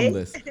moolah from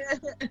this.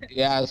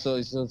 Yeah, so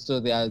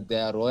there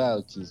are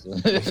royalties.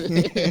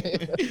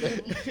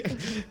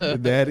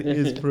 That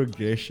is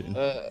progression.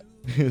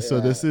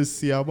 So this is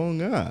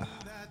Siyabonga.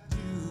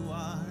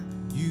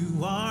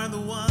 You are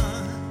the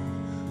one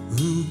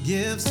who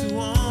gives to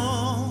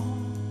all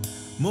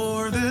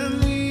more than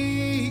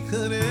we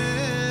could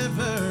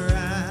ever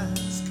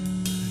ask.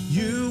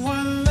 You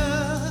are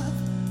love,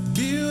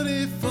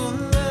 beautiful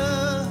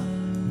love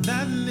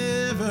that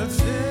never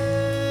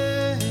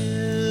fails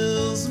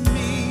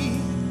me.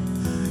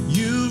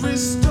 You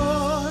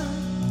restore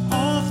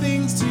all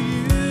things to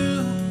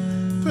you,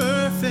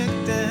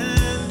 perfect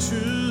and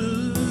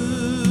true.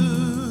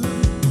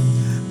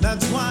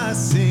 That's why I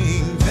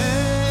sing.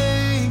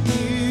 Thank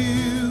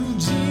you,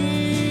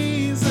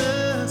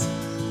 Jesus,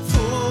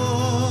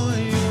 for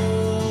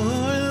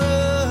your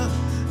love.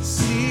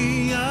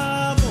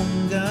 Siyabonga,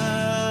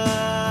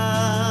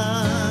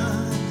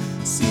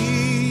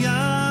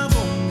 Siyabonga.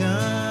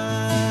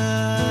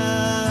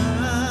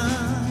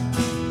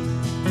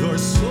 You're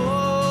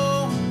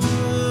so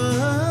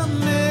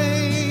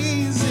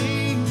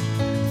amazing,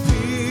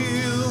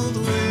 filled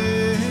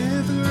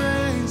with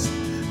grace.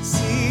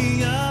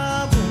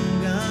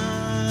 Siyabonga,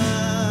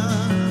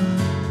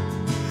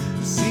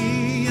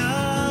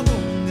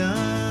 Siyabonga.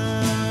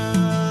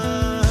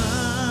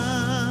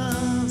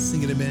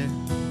 Sing it, man.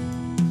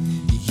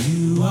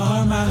 You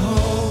are my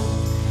hope,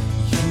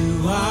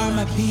 you are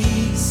my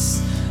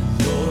peace.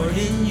 Lord,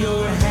 in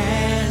your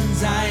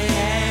hands I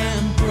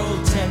am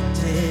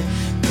protected,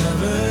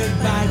 covered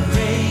by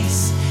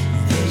grace.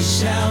 They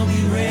shall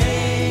be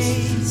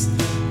raised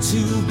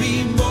to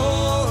be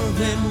more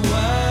than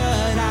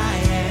what I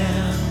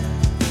am.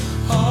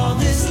 All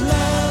this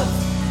love,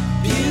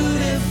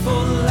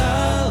 beautiful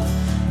love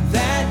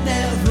that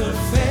never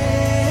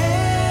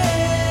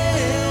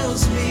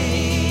fails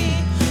me.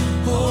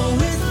 Oh,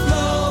 it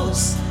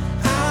flows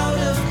out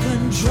of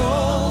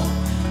control,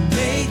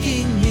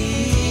 making me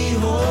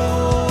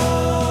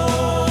whole.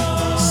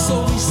 So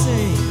we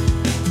sing.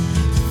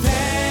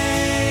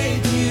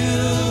 Thank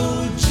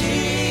you,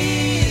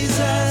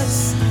 Jesus,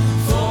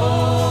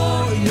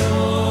 for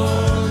your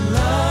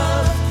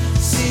love.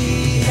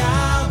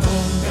 Siyabonga,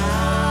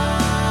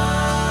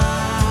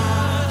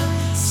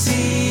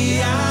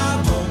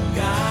 Siyabonga.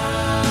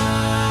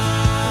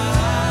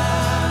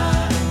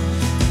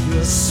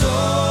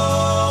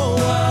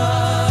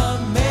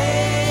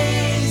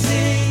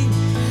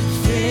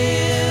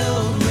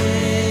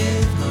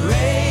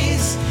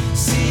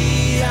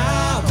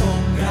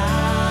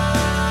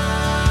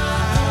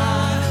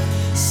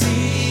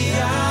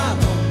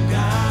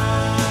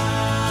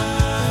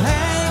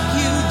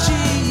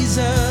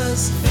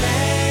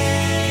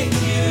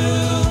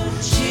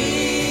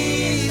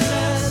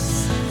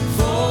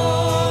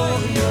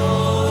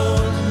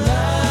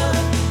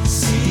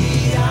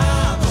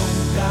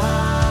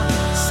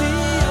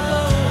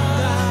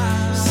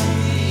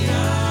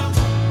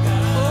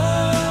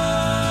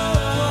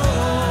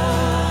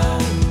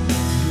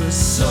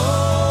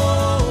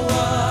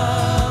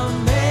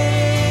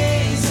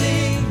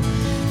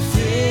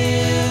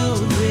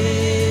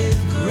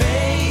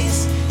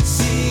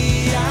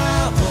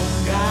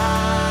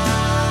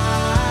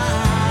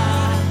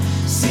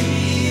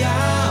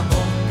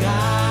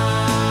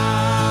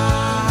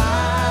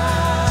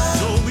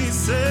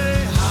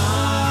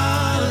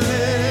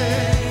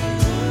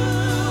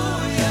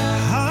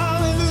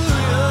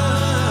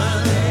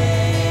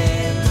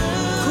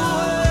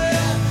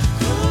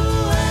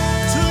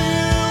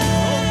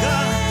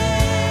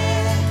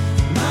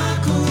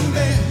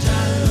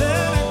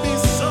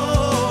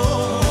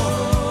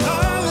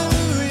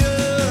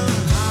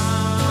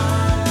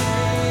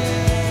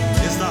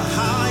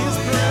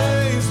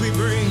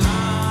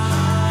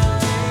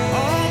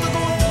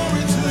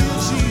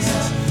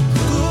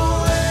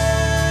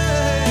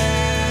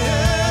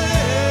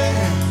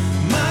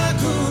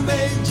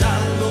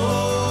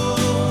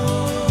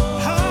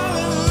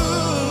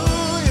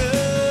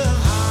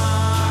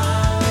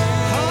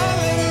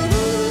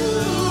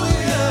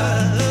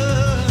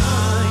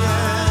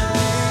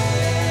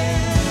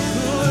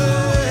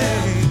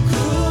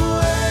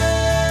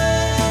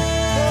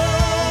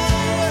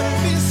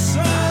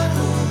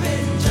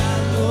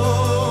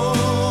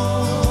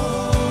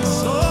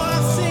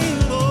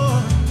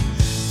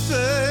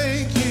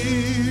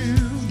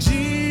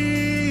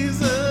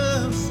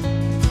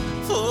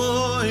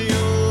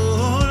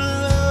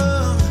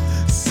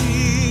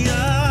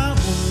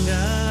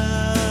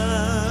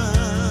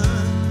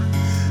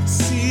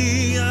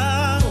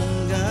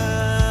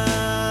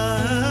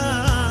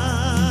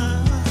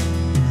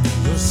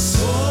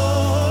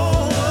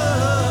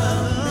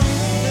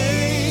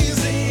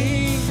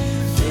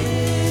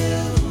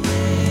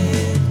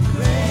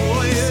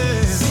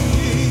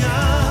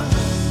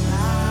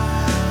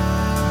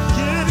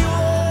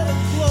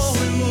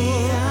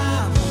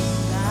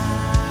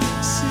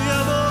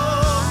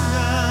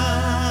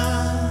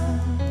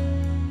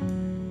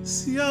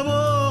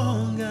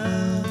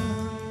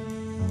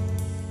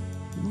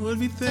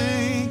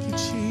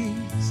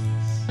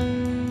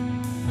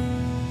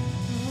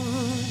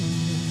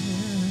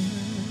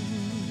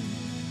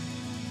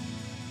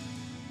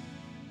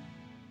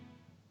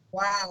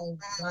 Wow,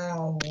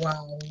 wow,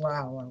 wow,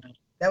 wow, wow.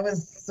 That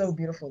was so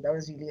beautiful. That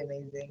was really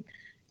amazing.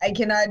 I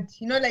cannot,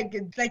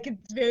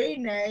 it's very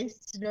nice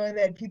to know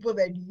that people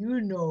that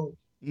you know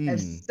have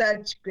Mm,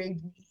 such great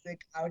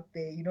music out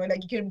there.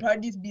 Like you can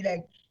probably be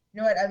like,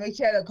 you know what, I've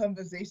actually had a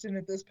conversation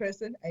with this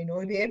person. I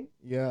know them,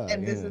 yeah,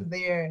 and this yeah. is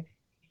their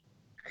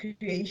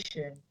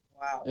creation.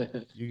 Wow.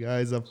 You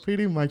guys are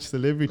pretty much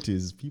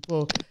celebrities.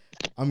 People,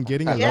 I'm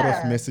getting a lot of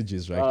Yeah,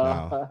 messages right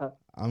now.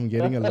 I'm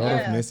getting a lot of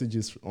yeah.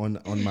 messages on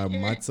my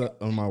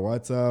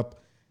WhatsApp.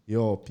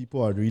 Yo,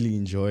 people are really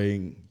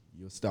enjoying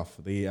your stuff.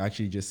 They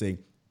actually just saying,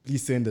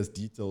 please send us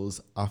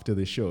details after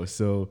the show.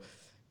 So,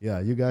 yeah,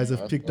 you guys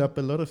have picked Awesome. up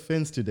a lot of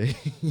fans today.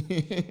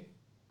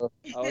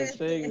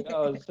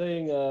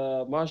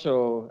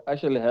 Marshall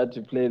actually had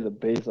to play the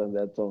bass on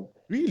that song.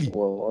 Really?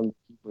 Well, on the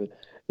keyboard.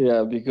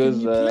 Yeah, Can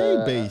because you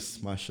play bass,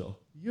 Marshall?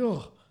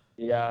 Yo.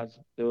 yeah,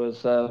 there was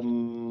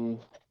some,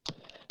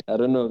 I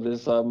don't know,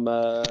 there's some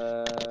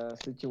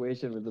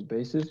situation with the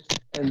bassist,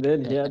 and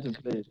then he had to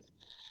play it.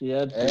 He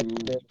had to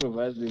Excellent.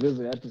 improvise because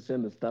we had to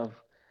send the stuff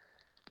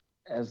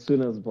as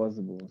soon as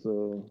possible.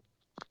 So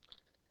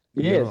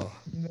yes, Yo.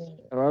 No.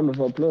 a round of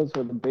applause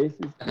for the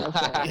bassist.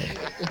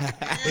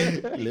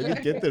 Marshall. Let me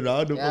get the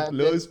round of Yeah, but,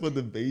 applause for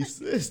the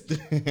bassist.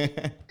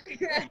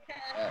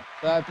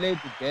 so I played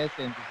the bass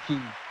and the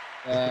keys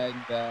and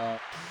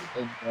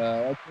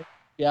what's it?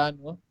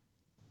 Piano.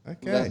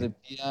 Because Okay. the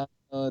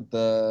piano,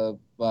 the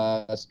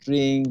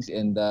strings,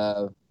 and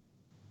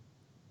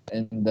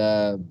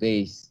the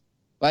bass.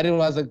 But it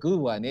was a good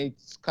one.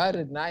 It's quite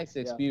a nice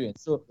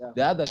experience. So Yeah.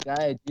 the other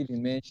guy I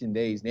didn't mention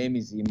there, his name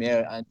is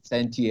Imer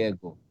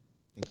Santiago.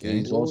 Okay.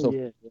 He's Oh, also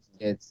yeah.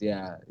 States,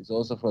 yeah. He's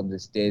also from the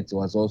States.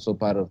 Was also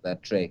part of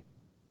that track.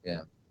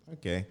 Yeah.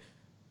 Okay.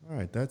 All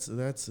right. That's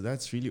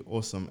really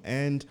awesome.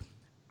 And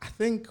I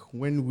think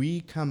when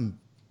we're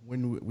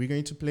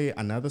going to play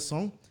another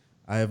song,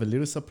 I have a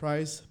little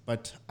surprise,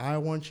 but I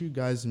want you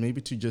guys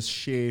maybe to just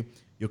share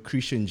your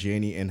Christian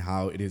journey and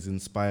how it has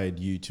inspired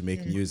you to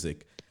make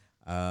music.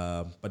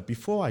 But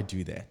before I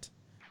do that,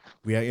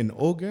 we are in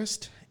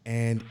August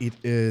and it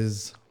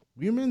is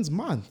Women's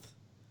Month.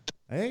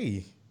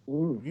 Hey,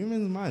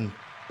 Women's Month.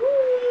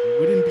 We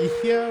wouldn't be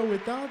here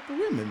without the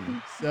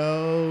women.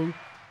 So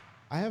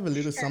I have a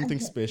little something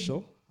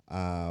special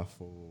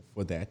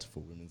for that, for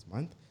Women's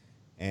Month.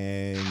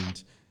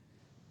 And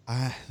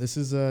this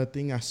is a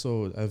thing I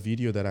saw, a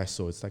video that I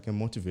saw. It's like a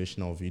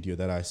motivational video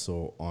that I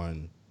saw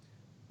on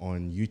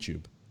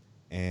YouTube.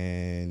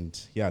 And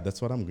yeah,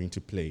 that's what I'm going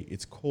to play.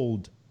 It's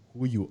called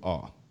Who You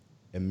Are,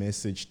 a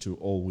message to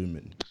all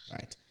women,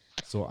 right?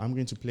 So I'm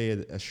going to play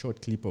a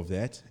short clip of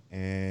that.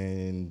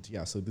 And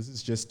yeah, so this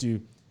is just to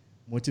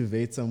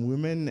motivate some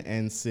women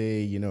and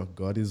say,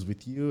 God is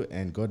with you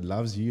and God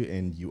loves you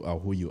and you are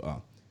who you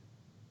are.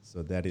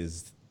 So that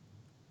is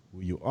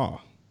who you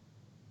are.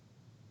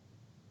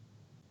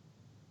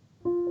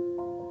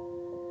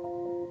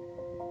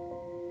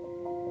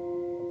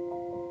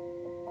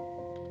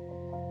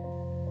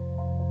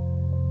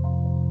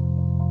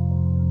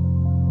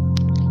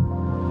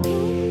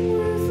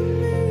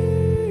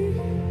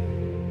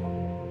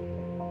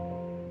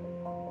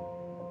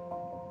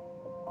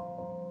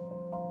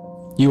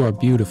 You are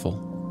beautiful.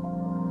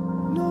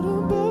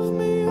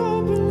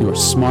 You are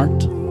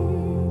smart.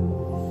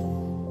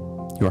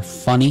 You are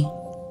funny.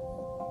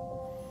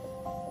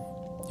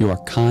 You are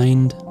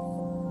kind.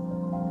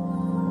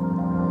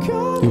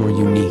 You are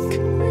unique.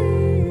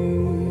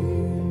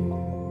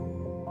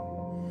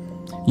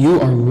 You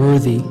are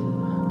worthy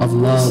of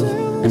love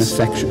and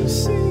affection.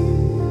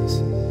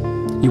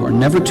 You are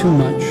never too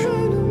much,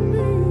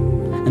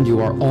 and you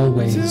are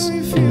always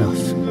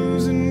enough.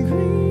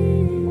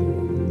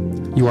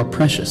 You are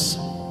precious.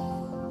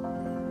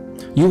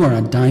 You are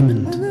a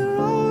diamond,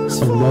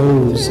 a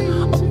rose,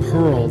 a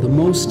pearl, the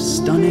most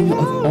stunning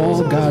of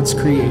all God's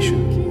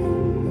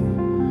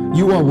creation.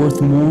 You are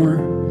worth more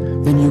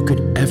than you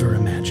could ever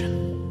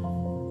imagine.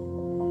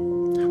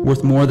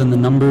 Worth more than the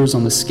numbers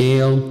on the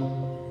scale,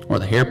 or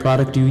the hair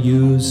product you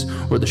use,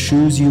 or the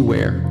shoes you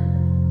wear.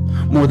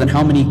 More than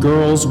how many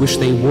girls wish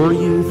they were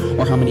you,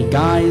 or how many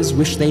guys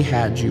wish they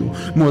had you.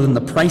 More than the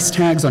price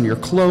tags on your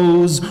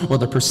clothes, or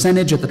the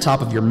percentage at the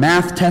top of your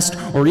math test,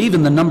 or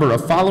even the number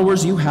of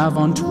followers you have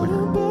on Twitter.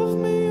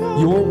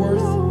 Your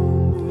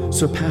worth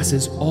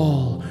surpasses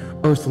all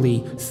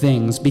earthly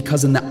things,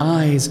 because in the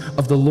eyes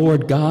of the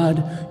Lord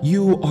God,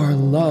 you are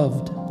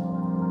loved,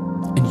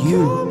 and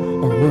you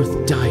are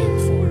worth dying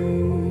for.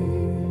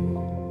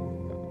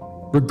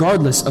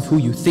 Regardless of who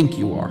you think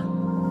you are.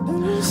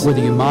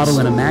 Whether you model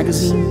in a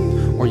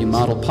magazine, or you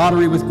model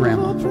pottery with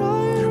grandma.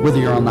 Whether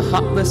you're on the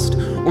hot list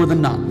or the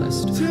not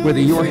list. Whether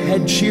you're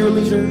head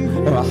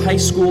cheerleader or a high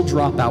school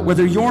dropout.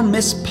 Whether you're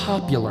Miss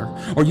Popular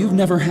or you've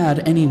never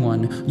had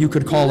anyone you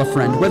could call a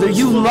friend. Whether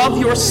you love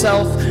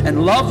yourself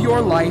and love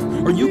your life,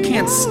 or you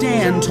can't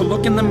stand to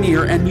look in the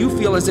mirror and you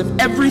feel as if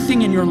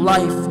everything in your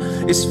life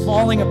is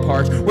falling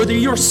apart. Whether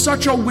you're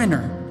such a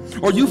winner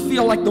or you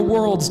feel like the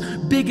world's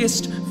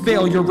biggest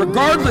failure.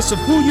 Regardless of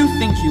who you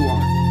think you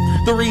are.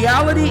 The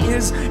reality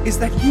is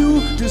that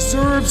you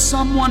deserve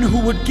someone who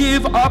would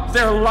give up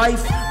their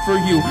life for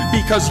you,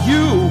 because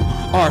you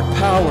are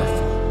powerful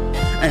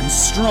and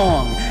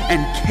strong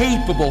and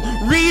capable.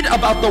 Read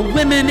about the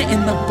women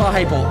in the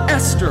Bible: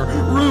 Esther,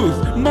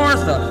 Ruth,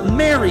 Martha,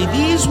 Mary.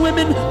 These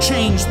women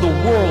changed the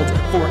world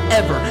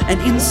forever.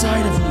 And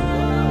inside of you,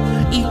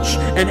 each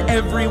and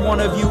every one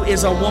of you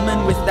is a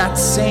woman with that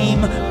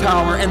same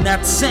power and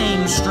that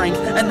same strength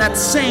and that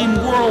same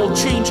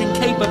world-changing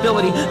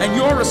capability. And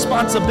your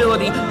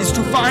responsibility is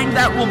to find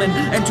that woman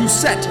and to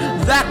set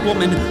that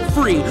woman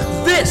free.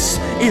 This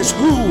is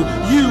who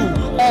you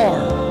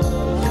are.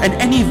 And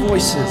any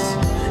voices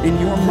in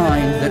your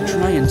mind that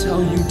try and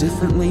tell you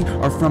differently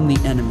are from the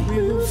enemy.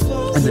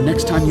 And the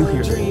next time you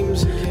hear them,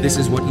 this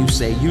is what you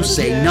say. You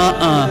say,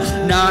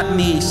 "Nuh-uh, not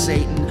me,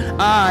 Satan.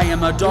 I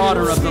am a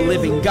daughter of the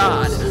living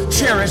God,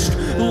 cherished,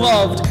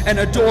 loved, and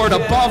adored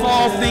above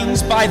all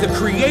things by the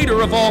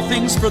Creator of all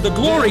things, for the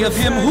glory of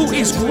Him who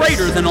is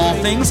greater than all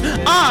things.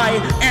 I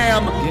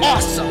am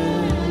awesome."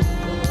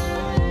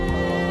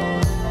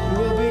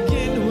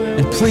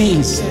 And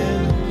please,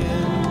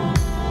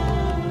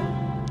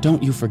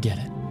 don't you forget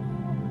it.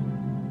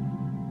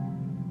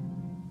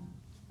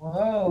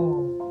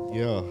 Whoa.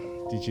 Yeah,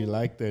 did you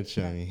like that,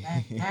 Shami?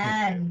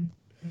 And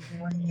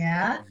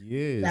yeah.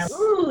 Yes.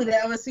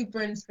 That was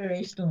super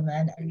inspirational,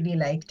 man. I really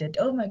liked it.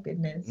 Oh my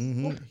goodness.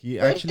 He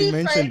Where actually do you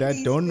mentioned find that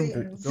these don't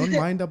things?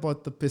 mind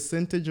about the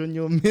percentage on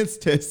your miss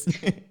test.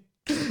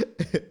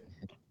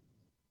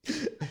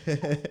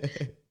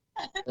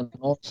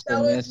 That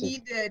was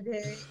needed.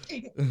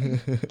 Hey.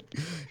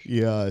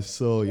 Yeah,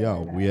 so yeah,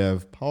 we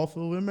have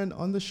powerful women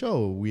on the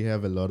show. We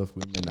have a lot of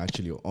women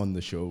actually on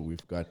the show.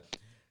 We've got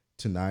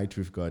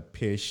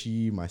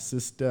Peshi, my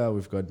sister.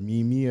 We've got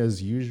Mimi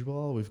as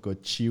usual. We've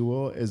got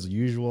Chiwo as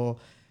usual,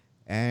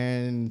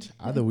 and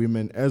other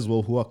women as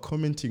well who are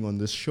commenting on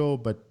this show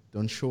but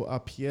don't show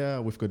up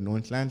here. We've got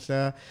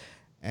Nonhlanhla,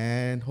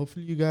 and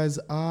hopefully you guys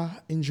are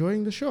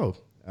enjoying the show.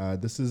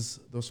 This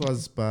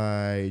was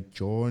by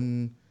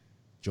Jorgensen.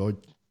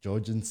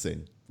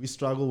 We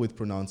struggle with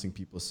pronouncing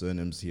people's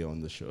surnames here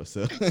on the show,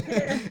 so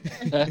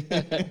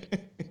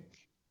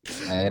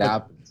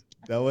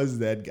that was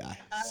that guy.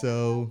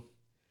 So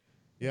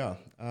yeah,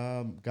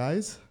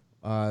 guys,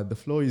 the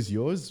floor is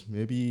yours.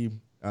 Maybe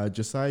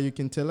Josiah, you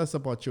can tell us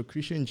about your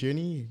Christian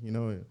journey,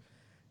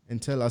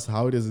 and tell us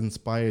how it has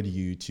inspired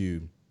you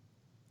to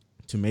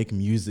make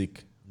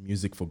music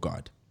for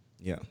God.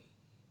 Yeah.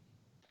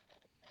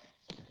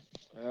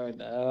 All right.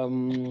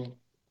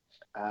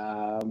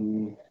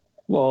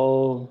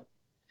 Well,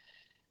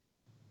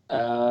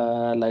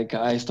 like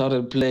I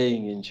started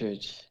playing in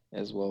church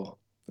as well.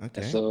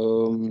 Okay.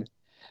 So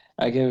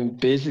I can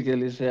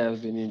basically say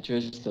I've been in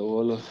church the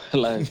whole of my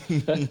life.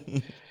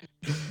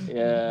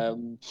 Yeah.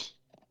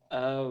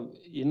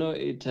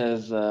 It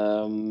has.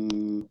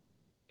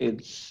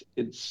 It's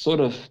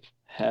sort of.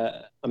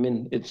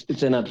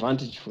 It's an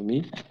advantage for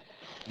me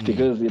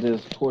because it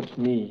has taught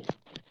me.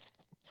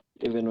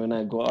 Even when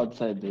I go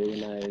outside there,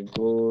 when I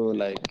go,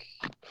 like,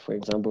 for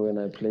example, when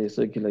I play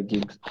circular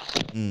gigs,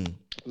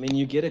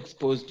 you get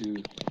exposed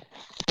to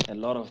a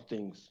lot of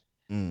things.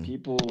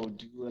 People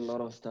do a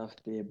lot of stuff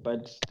there,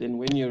 but then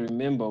when you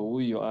remember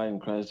who you are in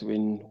Christ,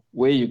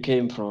 where you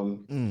came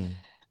from,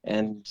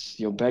 and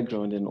your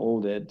background and all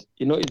that,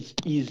 it's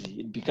easy.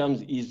 It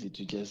becomes easy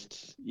to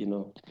just,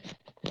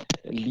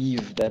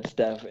 leave that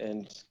stuff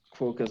and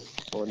focus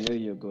on where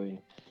you're going.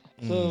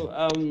 So,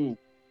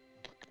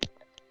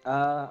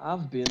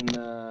 I've been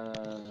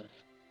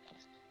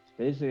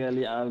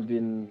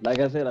like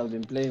I said, I've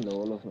been playing the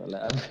whole of my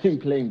life. I've been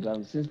playing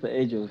drums since the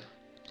age of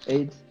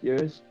 8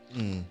 years,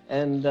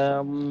 and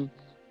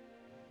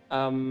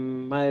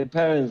my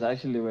parents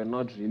actually were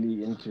not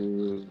really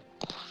into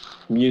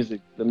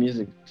the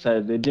music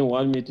side. They didn't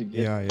want me to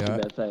get to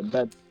that side,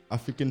 but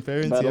African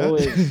parents, but yeah.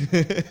 always,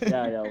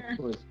 yeah, of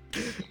course.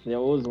 They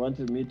always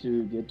wanted me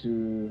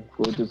to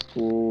go to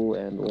school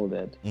and all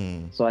that.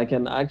 So I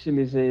can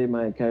actually say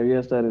my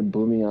career started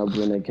booming up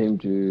when I came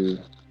to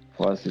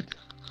varsity.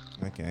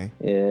 Okay.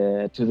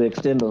 To the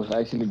extent of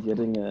actually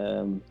getting,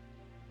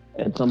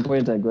 at some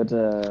point I got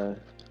a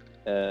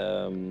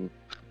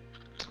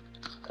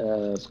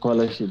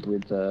scholarship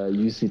with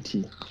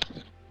UCT.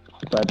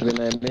 But when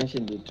I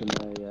mentioned it to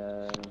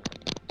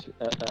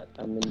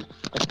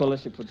a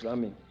scholarship for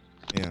drumming.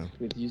 Yeah.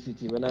 With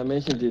UCT. When I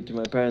mentioned it to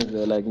my parents, they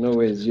were like, "No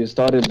ways, you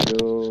started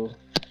your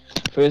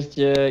first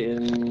year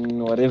in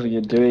whatever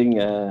you're doing."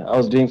 I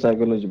was doing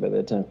psychology by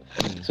that time,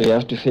 so you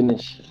have to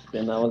finish.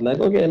 Then I was like,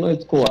 "Okay, no,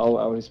 it's cool.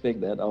 I'll respect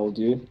that. I'll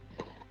do it."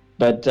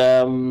 But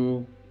I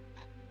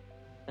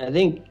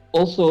think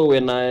also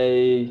when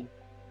I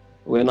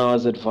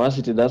was at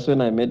varsity, that's when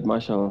I met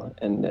Marshall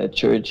and at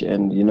church,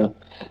 and we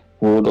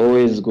would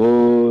always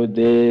go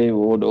there.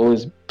 We would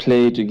always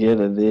play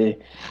together there.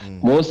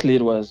 Mostly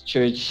it was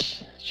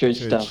church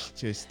stuff.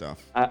 Church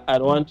stuff. I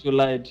don't want to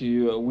lie to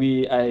you.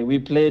 We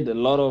played a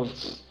lot of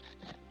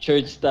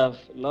church stuff,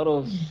 a lot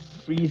of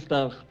free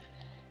stuff,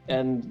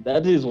 And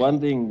that is one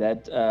thing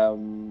that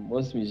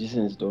most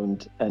musicians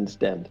don't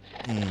understand.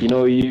 Mm. You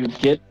know, you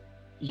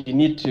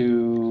need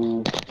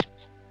to,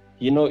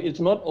 you know,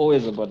 it's not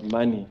always about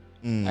money,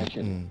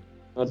 actually.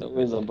 Not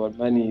always about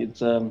money.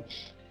 It's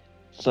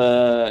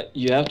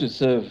you have to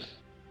serve,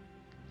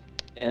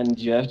 and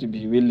you have to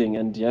be willing,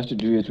 and you have to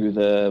do it with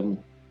a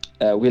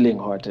willing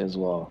heart as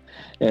well,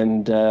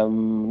 and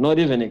not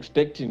even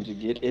expecting to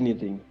get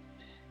anything.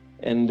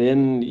 And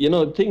then, you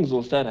know, things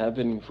will start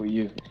happening for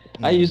you.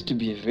 I used to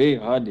be very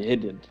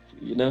hard-headed,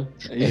 you know.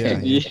 I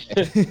used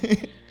to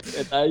be,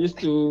 and I used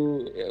to,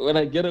 when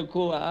I get a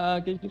call,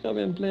 can you come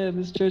and play at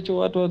this church or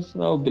what?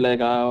 I'll be like,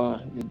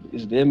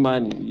 is there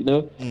money, you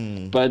know?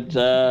 But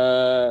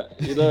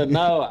you know,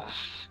 now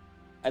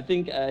I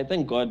thank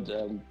God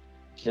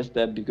just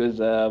that, because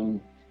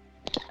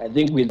I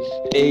think with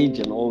age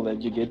and all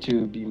that, you get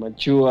to be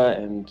mature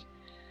and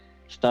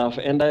stuff.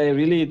 And I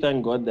really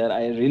thank God that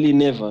I really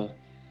never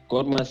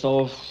got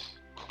myself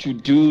to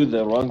do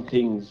the wrong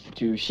things,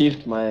 to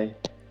shift my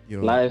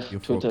life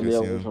totally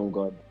away from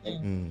God.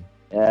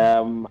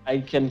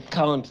 I can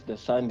count the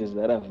Sundays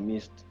that I've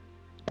missed,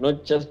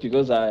 not just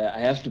because I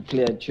have to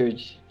play at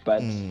church,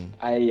 but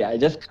I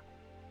just,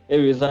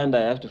 every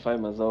Sunday I have to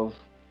find myself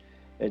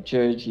at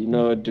church, you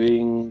know,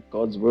 doing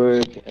God's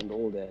work and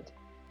all that.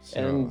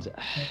 And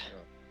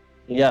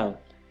yeah,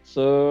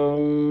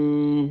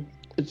 so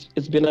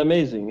it's been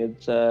amazing.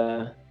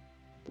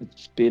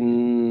 It's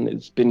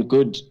been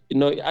good. You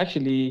know,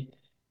 actually,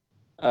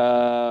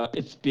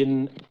 it's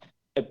been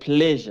a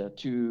pleasure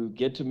to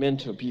get to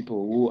mentor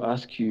people who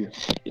ask you,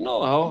 you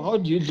know, how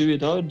do you do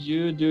it? How do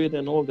you do it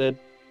and all that?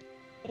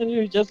 And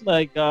you're just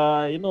like,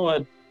 you know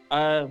what?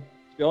 To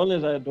be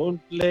honest, I don't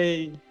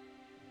play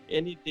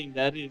anything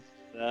that is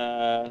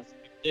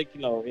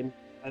spectacular or anything.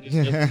 That is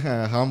just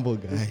humble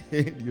guy.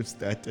 You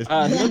started.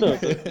 no.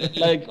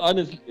 Like,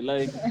 honestly,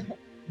 like,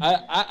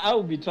 I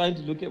would be trying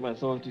to look at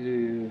myself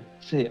to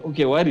say,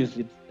 okay, what is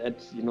it that,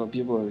 you know,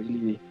 people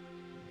really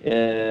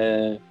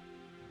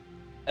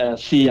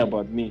see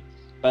about me?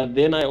 But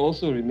then I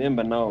also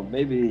remember now,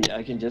 maybe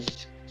I can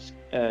just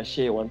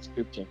share one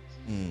scripture.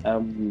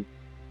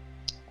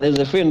 There's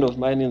a friend of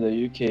mine in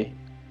the UK.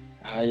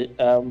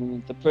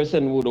 The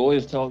person would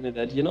always tell me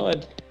that, you know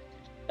what,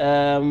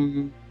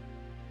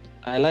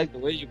 I like the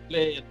way you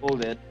play and all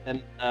that.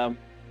 And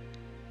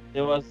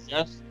there was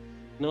just,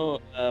 you know,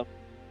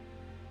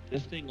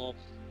 this thing of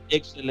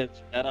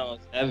excellence that I was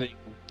having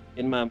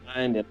in my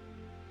mind. And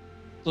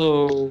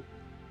so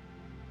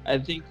I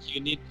think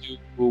you need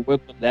to work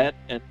on that,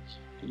 and,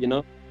 you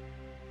know,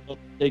 not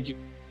take you.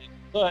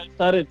 So I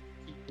started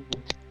to,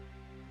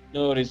 you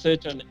know,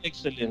 research on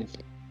excellence.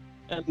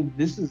 And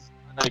this is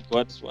what I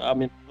got. I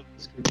mean, all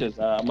the scriptures,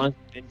 among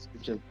many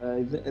scriptures.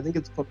 I think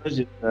it's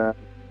Colossians.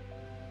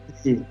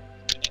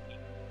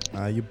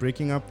 You're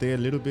breaking up there a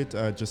little bit,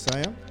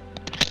 Josiah.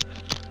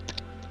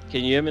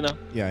 Can you hear me now?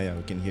 Yeah,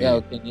 we can hear you. Yeah,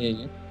 we can hear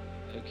you.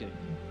 Okay.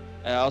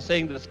 I was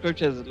saying the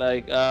scriptures,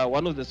 like,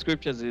 one of the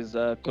scriptures is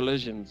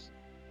Colossians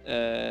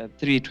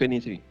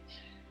 3:23,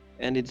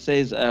 and it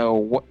says,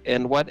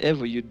 and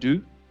whatever you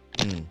do,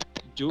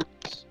 do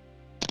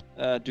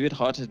it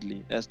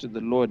heartedly as to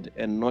the Lord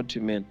and not to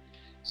men.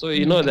 So,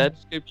 you know, that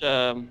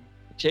scripture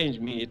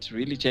changed me. It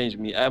really changed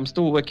me. I'm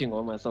still working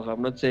on myself.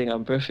 I'm not saying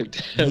I'm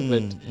perfect, but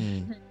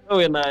you know,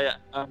 when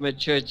I'm at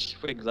church,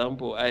 for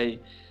example,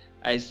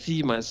 I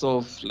see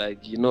myself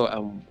like, you know,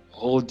 I'm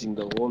holding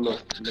the whole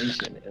of the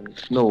nation, and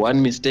no one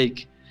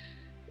mistake,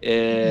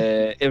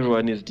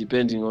 everyone is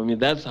depending on me.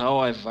 That's how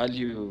I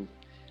value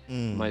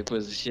my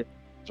position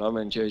in drum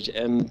and church.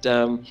 And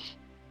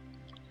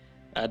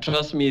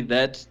trust me,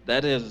 that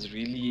has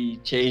really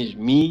changed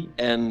me.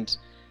 And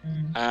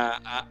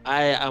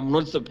I am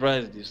not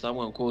surprised if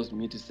someone calls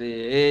me to say,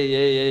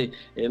 hey.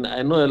 And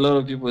I know a lot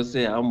of people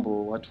say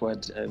humble,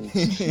 what. And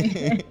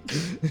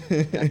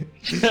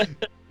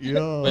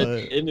Yo. But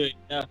anyway,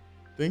 yeah.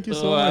 Thank you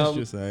so much,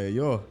 Josiah.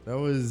 Yo, that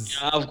was.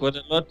 Yeah, I've got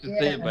a lot to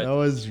say, but that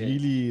was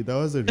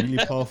a really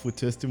powerful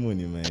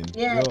testimony, man.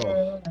 Yeah.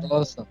 Yo,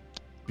 Awesome.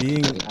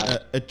 Being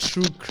a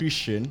true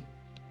Christian.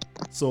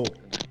 So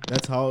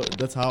that's how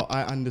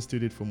I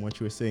understood it from what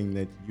you were saying,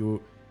 that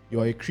you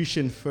are a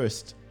Christian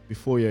first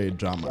before you're a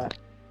drummer.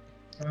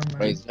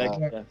 Praise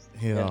God.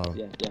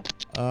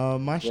 Yeah.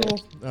 Marshall,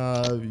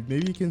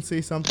 maybe you can say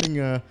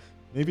something.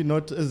 Maybe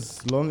not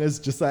as long as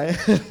Josiah.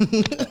 Sorry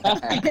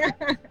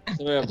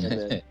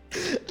about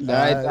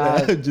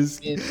that.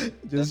 Just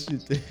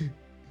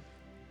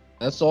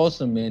that's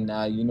awesome, man.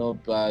 You know,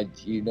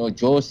 but you know,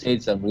 Joe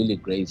said some really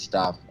great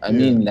stuff. I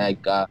mean,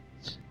 like,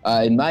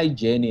 in my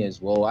journey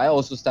as well, I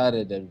also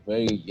started at a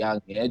very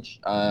young age,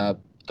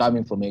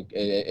 coming from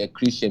a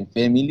Christian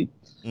family.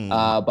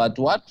 But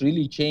what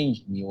really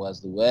changed me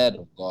was the Word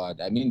of God.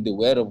 I mean, the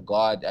Word of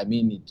God, I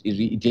mean,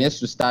 it has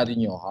to start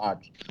in your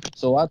heart.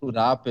 So what would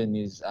happen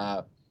is,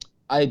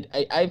 I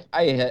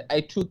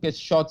took a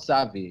short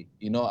survey,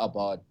 you know,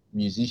 about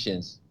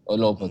musicians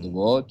all over the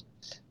world,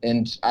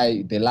 and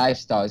the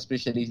lifestyle,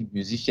 especially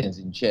musicians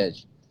in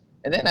church.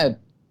 And then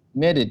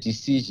made a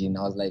decision.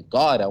 I was like,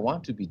 God, I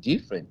want to be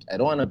different. I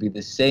don't want to be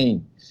the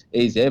same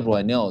as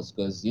everyone else,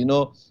 because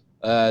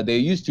there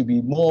used to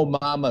be more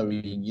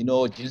murmuring,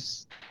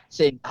 just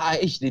saying,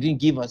 they didn't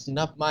give us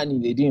enough money,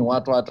 they didn't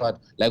what,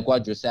 like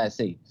what Josiah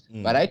said.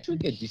 But I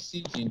took a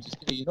decision to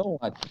say, you know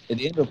what, at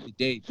the end of the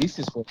day, this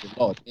is for the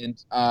Lord.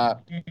 And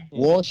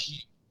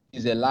worship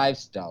is a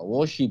lifestyle.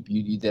 Worship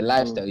is a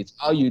lifestyle. It's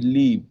how you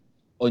live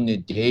on your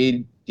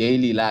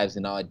daily lives,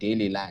 in our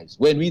daily lives.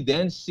 When we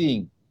then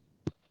sing,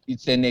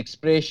 it's an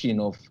expression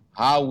of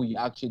how we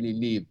actually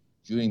live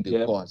during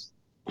the course.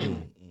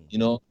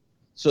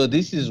 So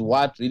this is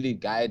what really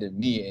guided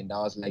me, and I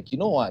was like, you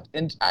know what?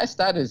 And I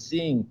started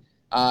seeing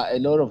a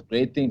lot of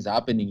great things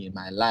happening in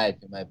my life,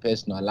 in my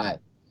personal life.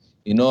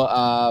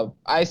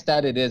 I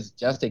started as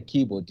just a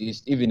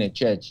keyboardist, even at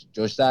church.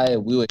 Josiah,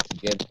 we were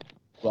together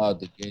throughout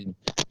the game.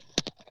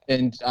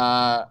 And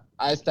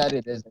I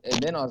started and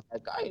then I was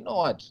like, you know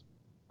what?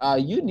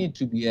 You need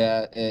to be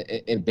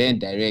a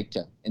band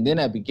director. And then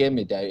I became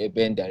a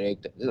band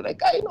director. They're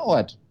like, you know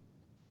what?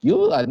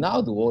 You are now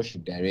the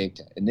worship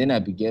director. And then I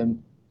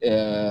became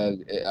a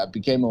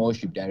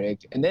worship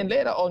director. And then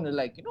later on, they're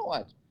like, you know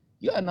what?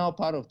 You are now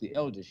part of the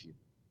eldership,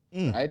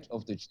 right,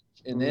 of the church.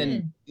 And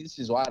then this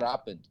is what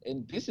happened.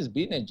 And this has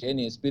been a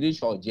journey, a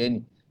spiritual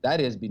journey that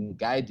has been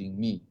guiding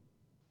me.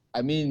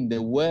 I mean, the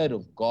word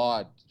of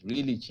God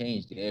really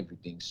changed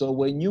everything. So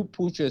when you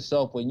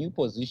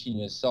position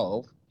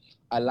yourself,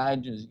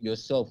 align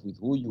yourself with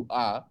who you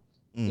are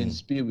in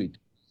spirit,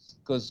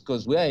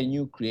 because we are a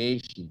new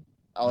creation.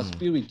 Our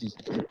spirit is,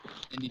 and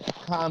it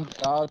comes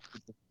out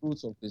with the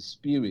fruits of the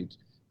spirit.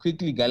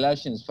 Quickly,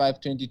 Galatians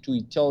 5:22,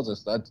 it tells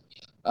us that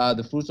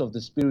the fruits of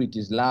the spirit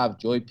is love,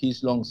 joy,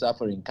 peace,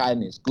 long-suffering,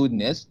 kindness,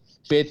 goodness,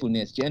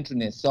 faithfulness,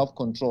 gentleness,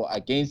 self-control.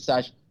 Against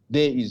such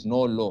there is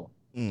no law.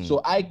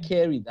 So I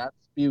carry that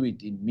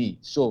spirit in me.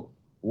 So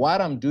what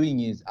I'm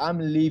doing is I'm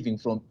living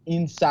from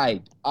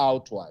inside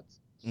outwards.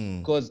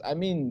 Because I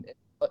mean,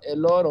 a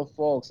lot of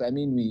folks, I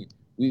mean,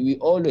 we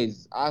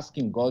always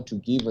asking God to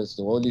give us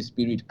the Holy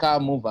Spirit,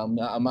 come move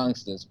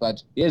amongst us.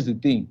 But here's the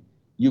thing,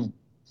 you've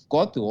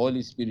got the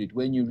Holy Spirit.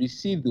 When you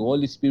receive the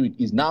Holy Spirit,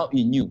 is now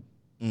in you.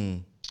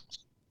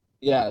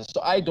 Yeah,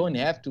 so I don't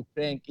have to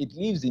crank, it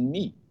lives in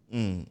me.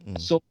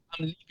 So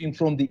I'm living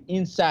from the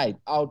inside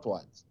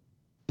outwards,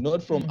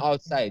 not from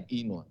outside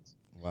inwards.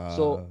 Wow.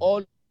 So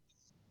all,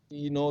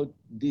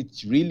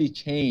 it's really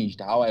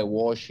changed how I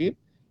worship.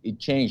 It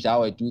changed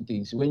how I do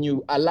things. When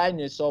you align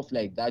yourself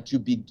like that, you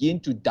begin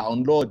to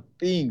download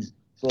things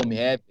from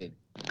heaven.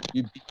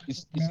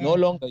 It's no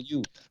longer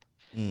you.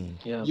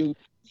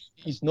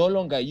 It's no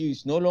longer you.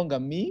 It's no longer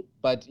me,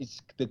 but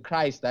it's the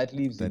Christ that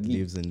lives in me. That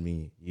lives in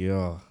me.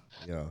 Yeah.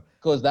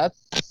 Because that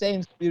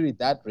same spirit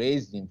that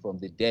raised him from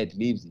the dead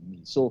lives in me.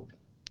 So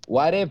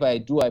whatever I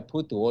do, I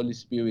put the Holy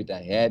Spirit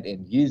ahead,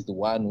 and he's the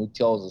one who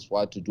tells us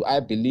what to do. I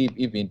believe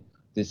even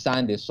the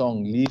Sunday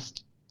song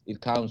list, it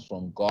comes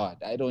from God.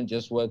 I don't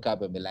just wake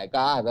up and be like,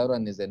 that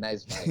one is a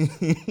nice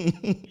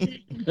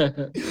vibe.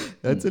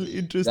 That's an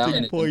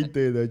interesting point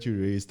there that you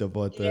raised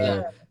about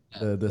the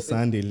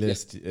Sunday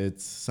list.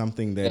 It's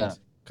something that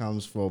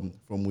comes from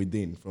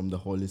within, from the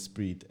Holy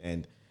Spirit,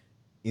 and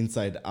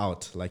inside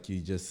out, like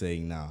you're just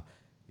saying now.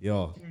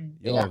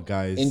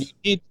 Guys. And you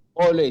need to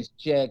always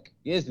check.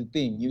 Here's the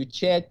thing. You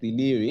check the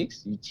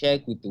lyrics, you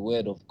check with the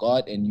word of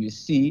God, and you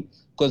see,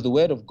 because the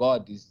word of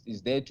God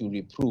is there to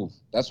reprove.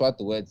 That's what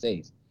the word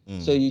says.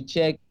 So you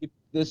check if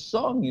the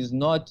song is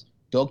not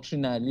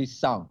doctrinally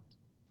sound.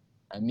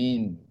 I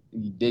mean,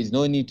 there's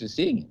no need to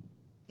sing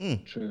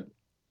it. True.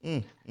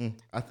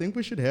 I think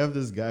we should have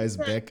these guys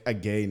back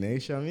again,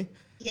 Shami?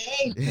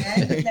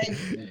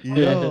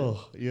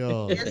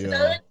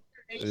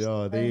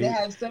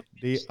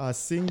 They are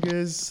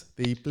singers,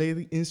 they play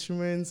the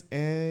instruments,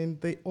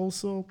 and they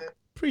also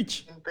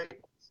preach.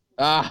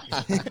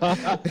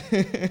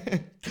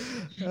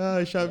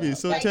 Shabi,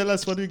 so tell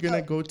us what we're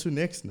gonna go to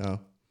next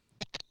now.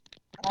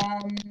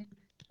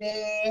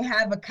 They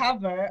have a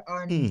cover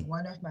on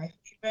one of my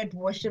favorite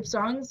worship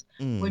songs,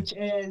 which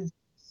is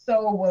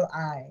So Will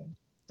I.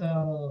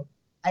 So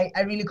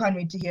I really can't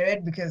wait to hear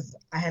it because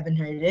I haven't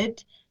heard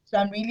it. So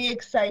I'm really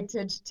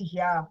excited to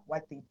hear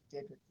what they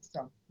did with the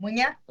song.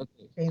 Munya?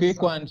 Okay.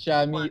 Quick one,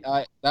 Shami.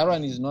 That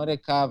one is not a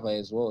cover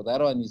as well.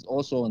 That one is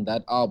also on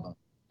that album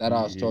that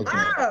I was talking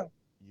about.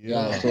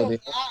 So they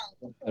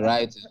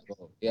right as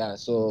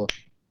well.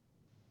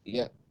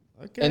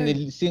 Okay. And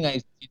the singer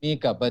is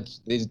Tinika, but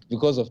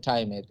because of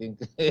time, I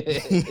think.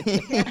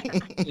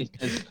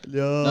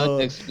 Not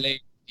explain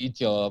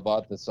detail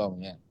about the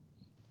song,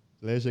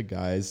 Pleasure,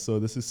 guys. So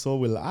this is So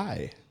Will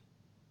I.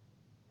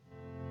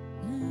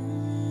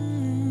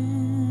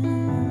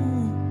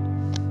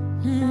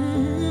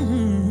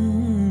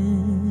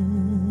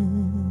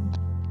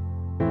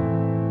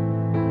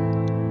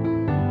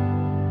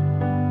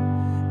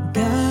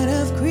 God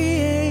of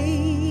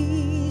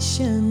creation,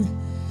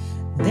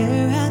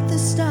 there at the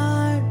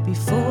start,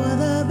 before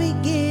the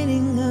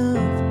beginning of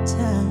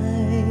time.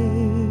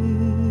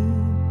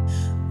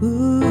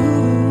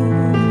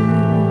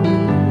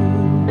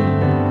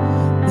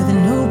 With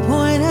no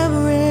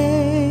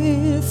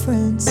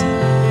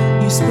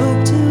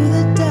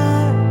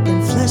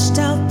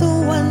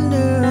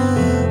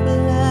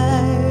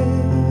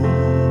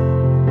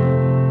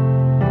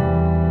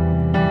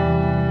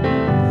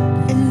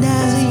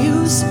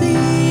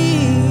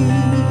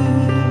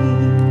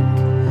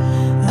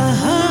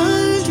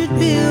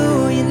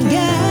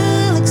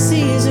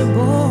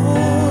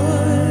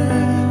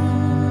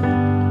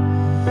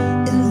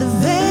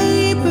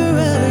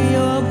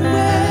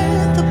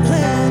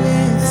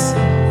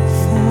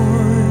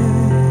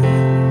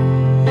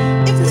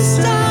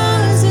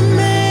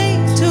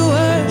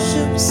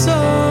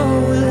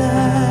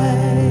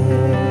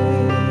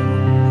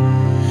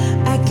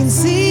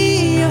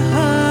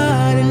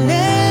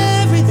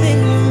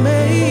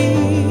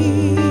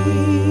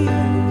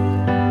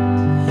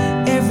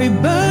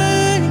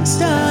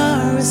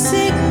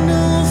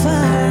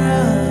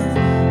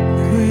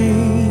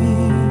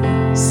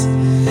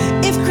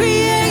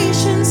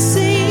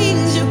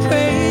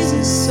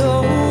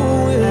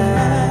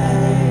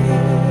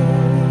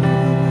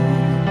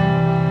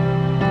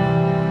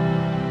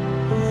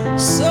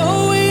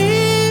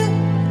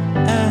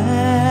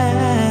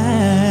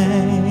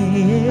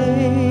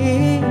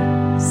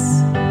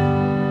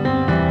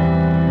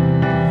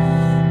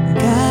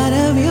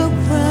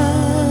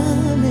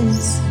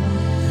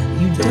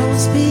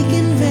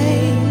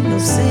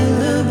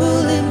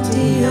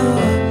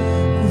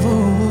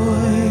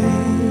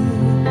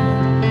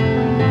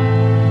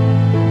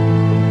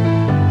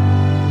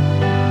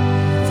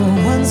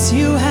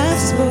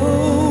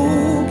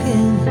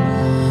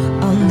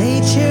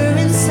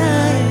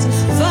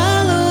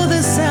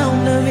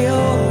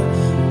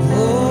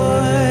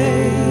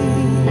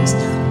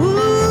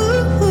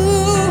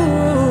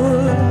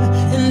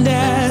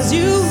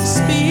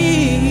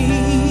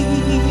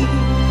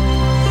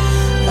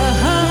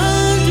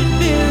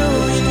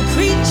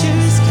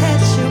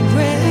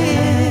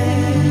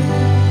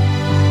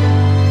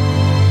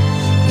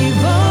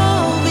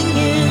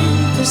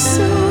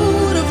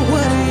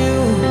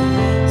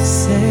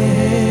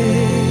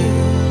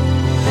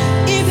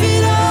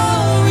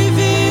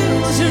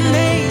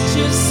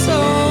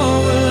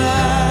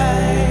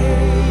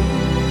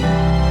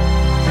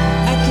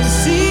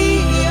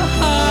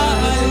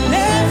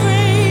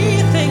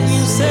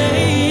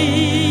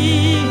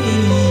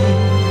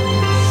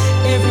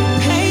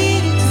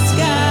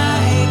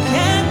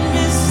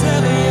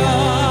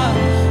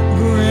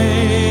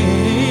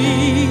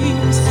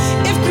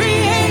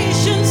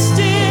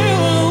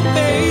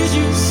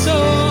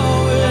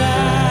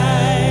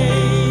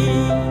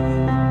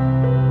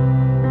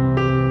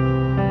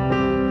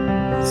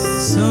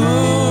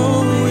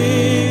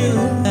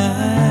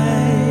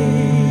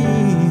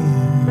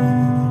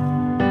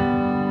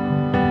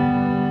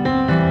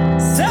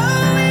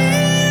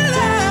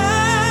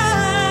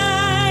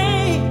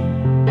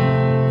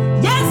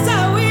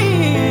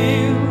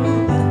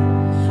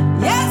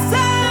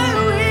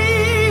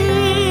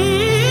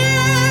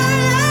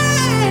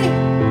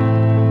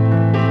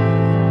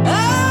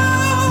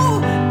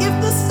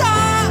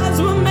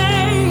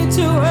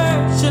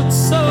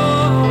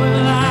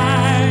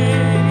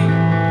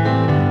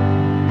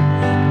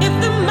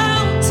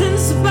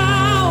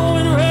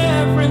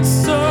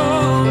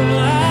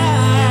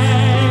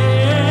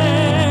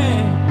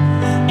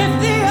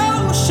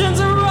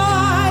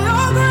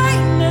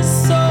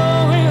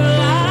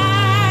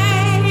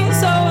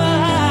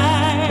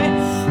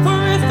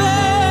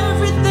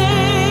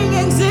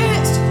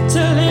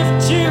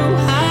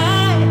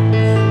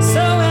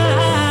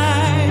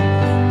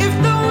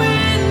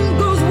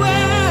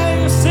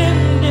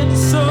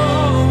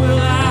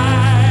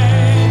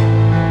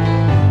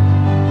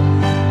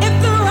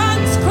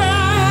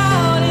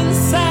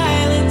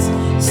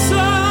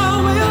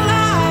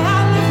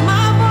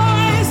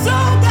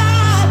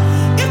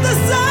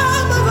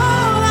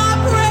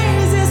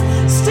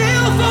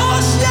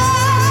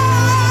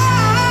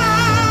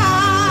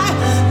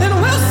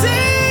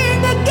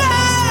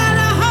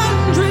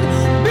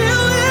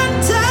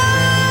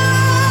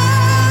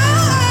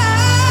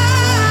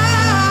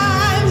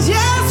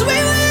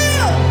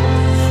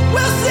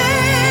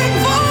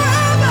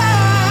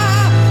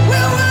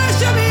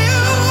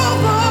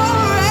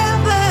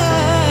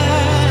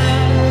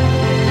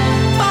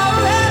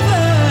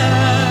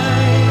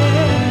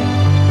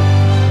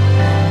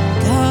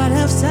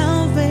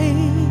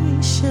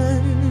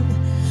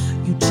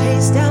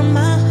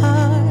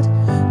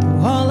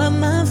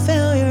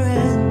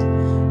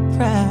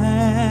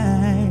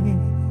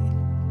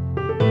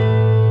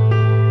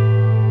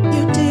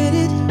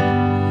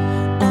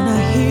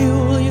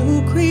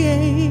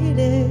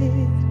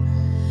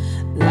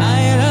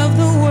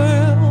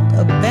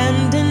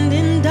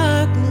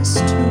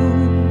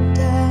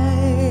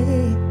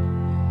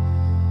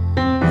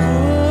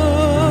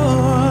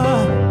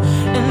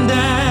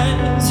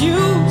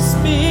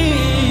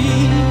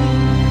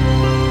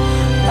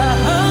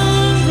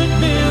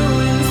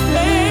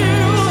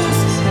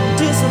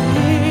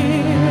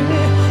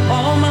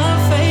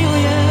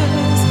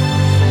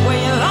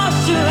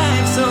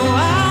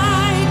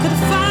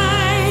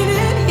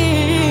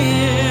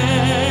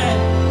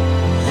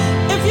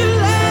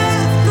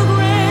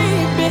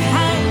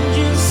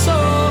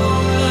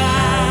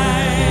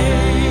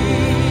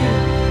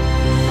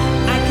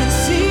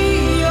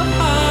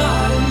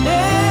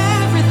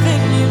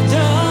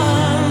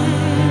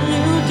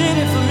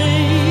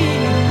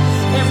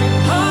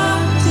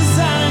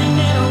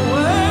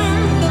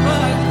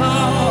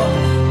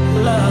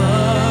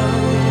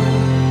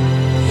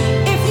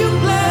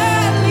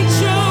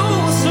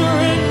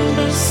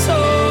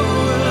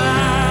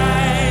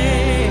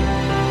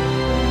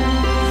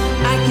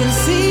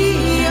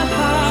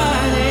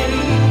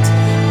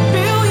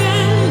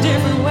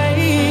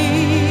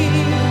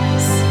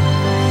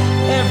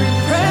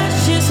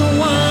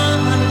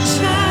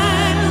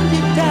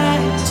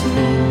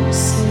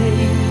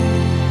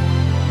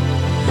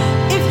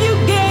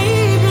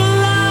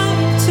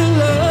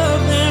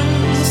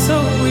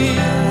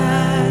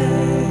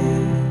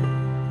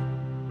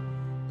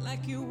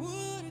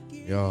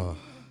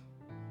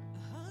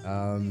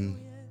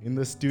in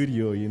the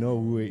studio, we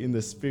were in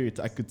the spirit.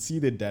 I could see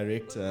the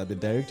director. The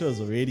director was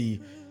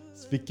already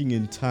speaking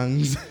in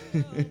tongues.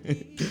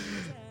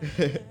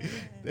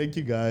 Thank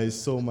you guys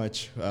so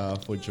much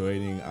for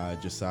joining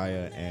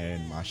Josiah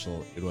and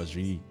Marshall. It was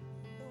really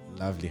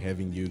lovely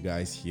having you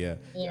guys here.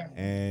 Yeah.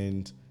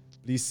 And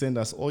please send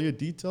us all your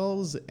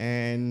details,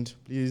 and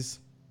please,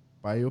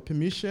 by your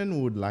permission,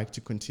 we would like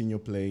to continue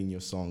playing your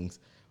songs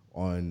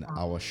on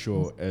our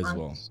show as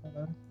well.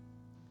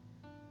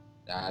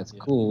 That's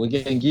cool. We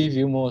can give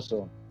you more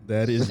songs.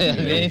 That is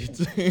great.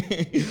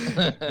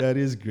 That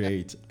is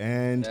great.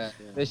 And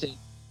especially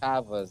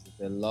covers,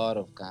 a lot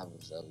of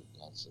covers that we've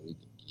got, so we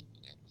can give you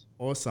that.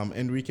 Awesome.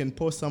 And we can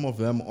post some of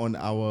them on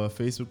our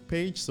Facebook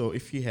page. So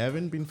if you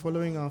haven't been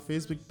following our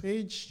Facebook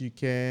page, you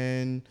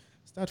can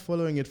start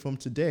following it from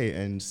today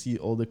and see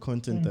all the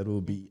content that we'll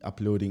be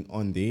uploading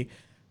on there.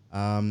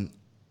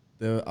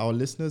 Our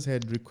listeners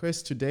had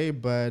requests today,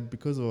 but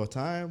because of our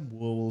time,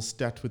 we'll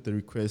start with the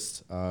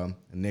requests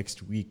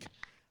next week.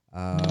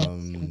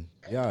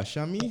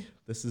 Shami,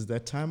 this is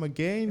that time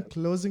again.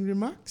 Closing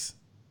remarks?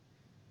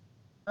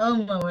 Oh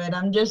my word,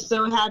 I'm just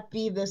so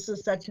happy. This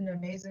is such an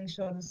amazing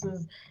show. This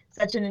is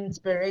such an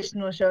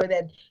inspirational show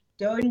that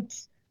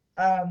don't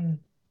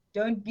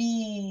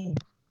be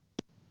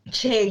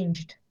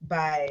changed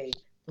by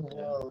the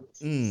world.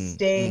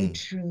 Stay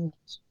true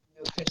to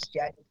your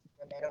Christianity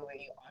no matter where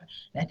you are.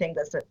 And I think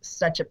that's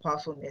such a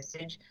powerful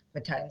message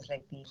for times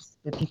like these,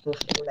 where people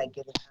feel like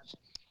giving up.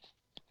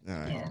 All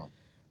right.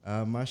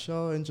 Yeah.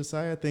 Marshall and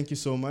Josiah, thank you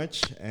so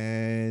much.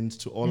 And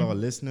to all our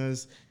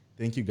listeners,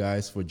 thank you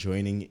guys for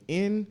joining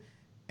in.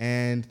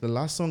 And the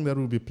last song that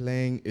we'll be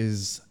playing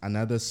is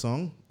another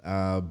song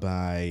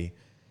by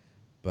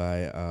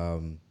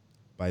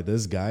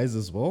these guys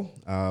as well.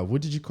 Who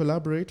did you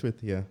collaborate with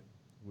here?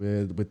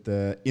 With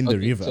the In the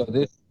River. So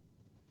this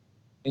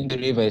In the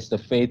River is the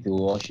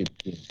faithful worship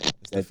team.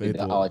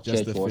 Our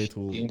church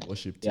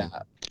worship team.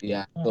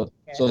 Yeah.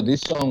 So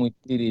this song we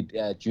did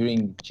it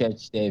during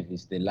church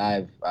service, the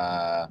live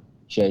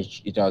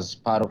church. It was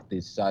part of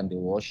the Sunday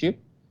worship.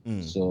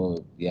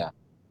 So yeah.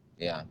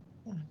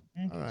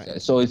 All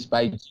right. So it's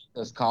by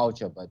Jesus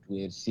culture, but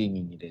we're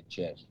singing it at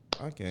church.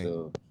 Okay.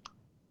 So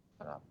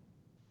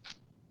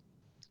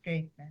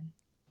great, man.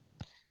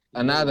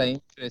 Another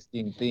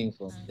interesting thing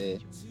from there.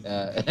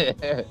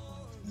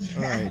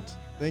 All right.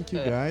 Thank you,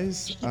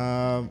 guys.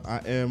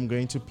 I am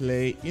going to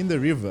play In the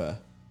River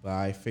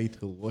by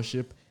Faithful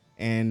Worship.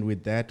 And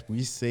with that,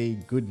 we say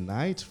good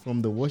night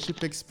from the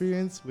worship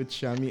experience with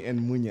Shami and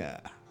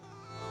Munya.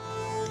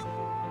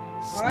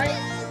 All right.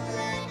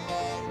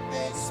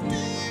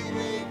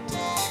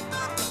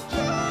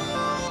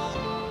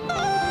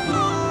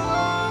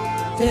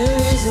 There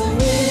is a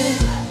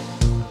river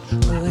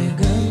where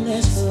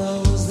goodness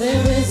flows.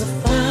 There is a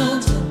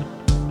fountain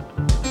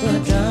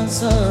that drowns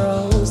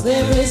sorrows.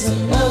 There is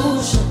an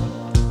ocean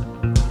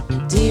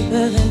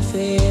deeper than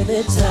fear.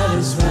 The tide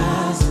is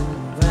rising,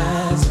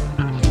 rising.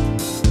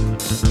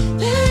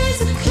 There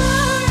is a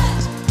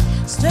current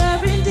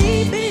stirring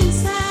deep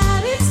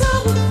inside. It's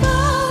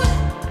overflowing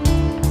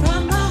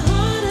from the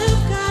heart of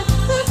God.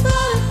 The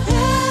flood of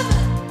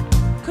heaven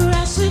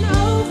crashing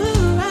over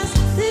us.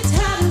 The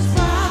tide is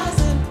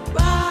rising,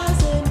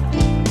 rising.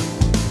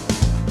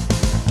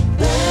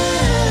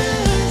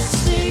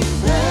 Bursting,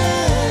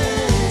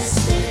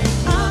 bursting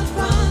up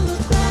from the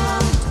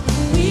ground.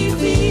 We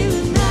feel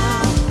it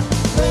now.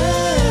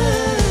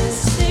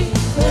 Bursting,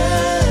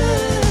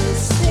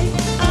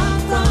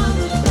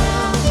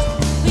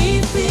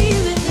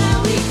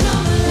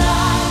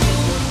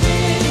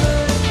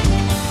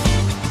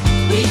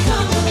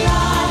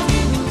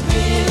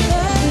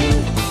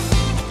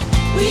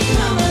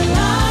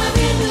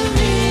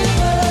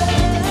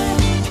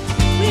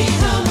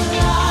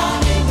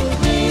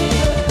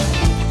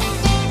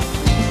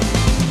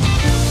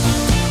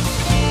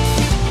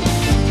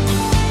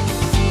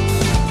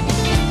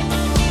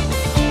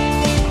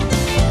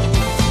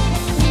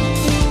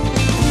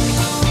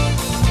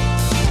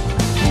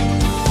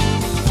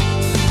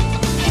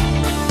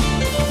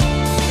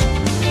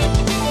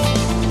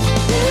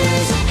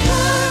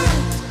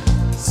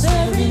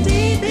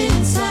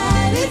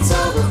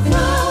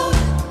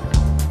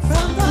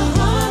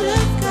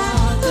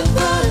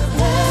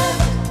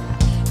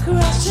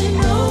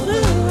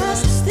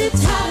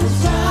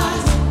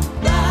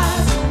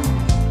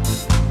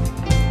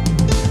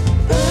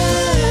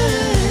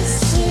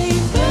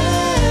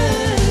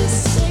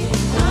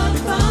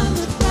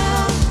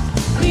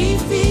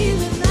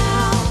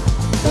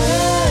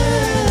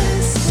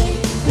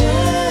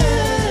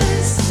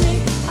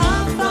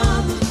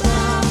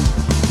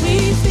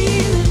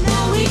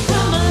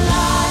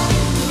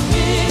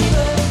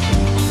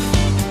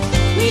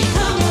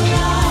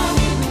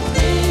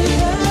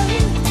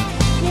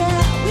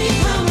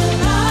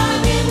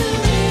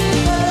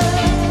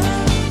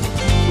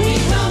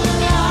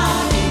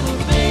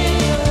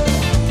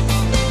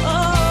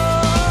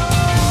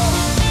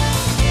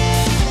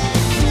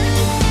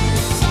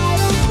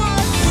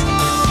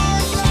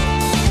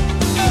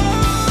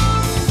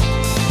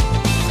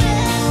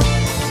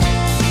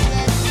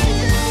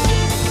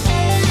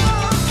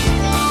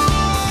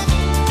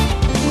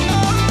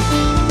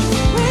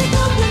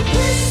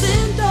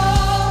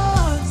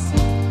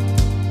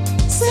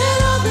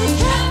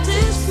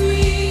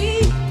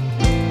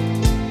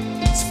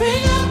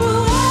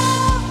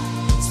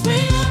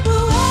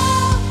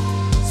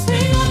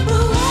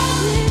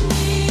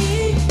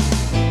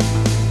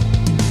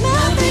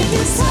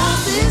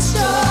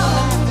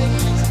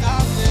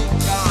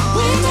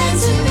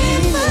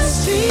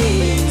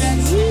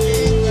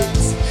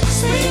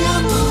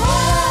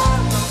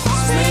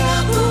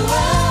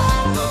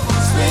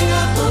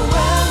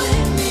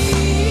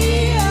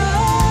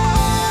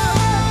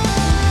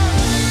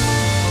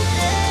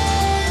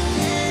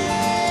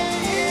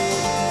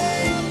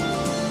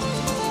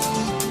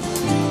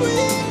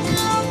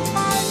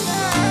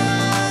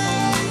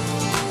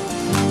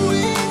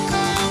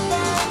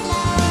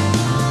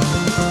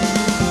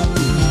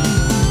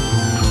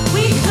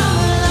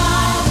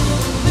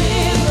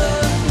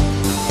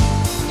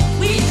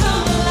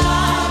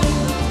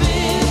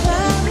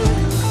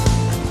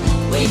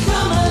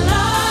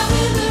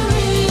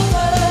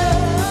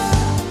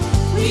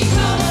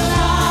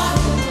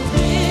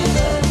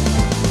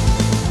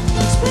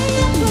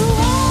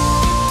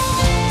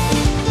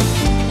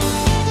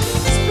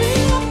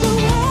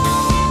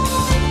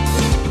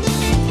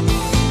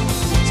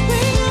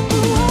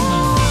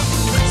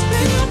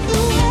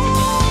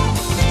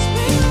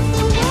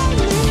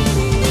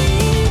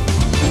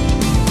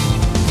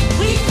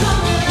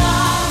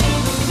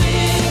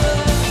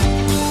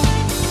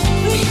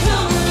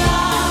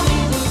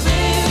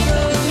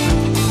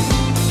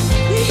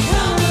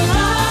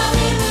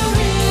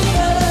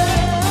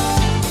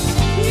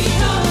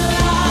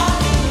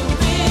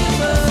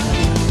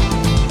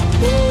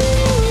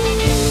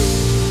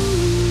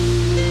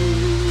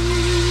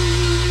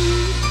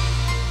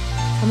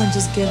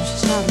 give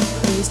a shout of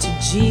praise to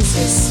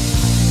Jesus.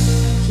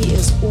 He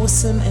is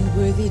awesome and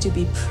worthy to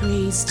be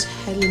praised.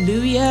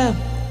 Hallelujah.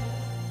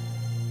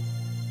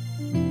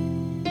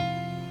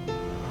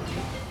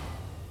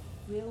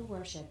 Real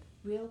worship,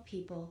 real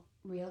people,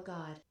 real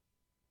God.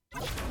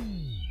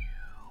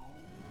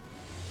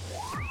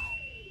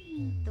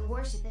 The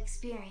worship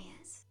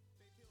experience.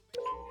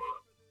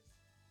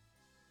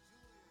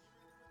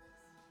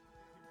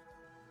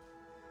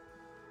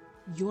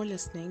 You're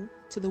listening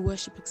to The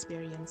Worship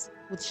Experience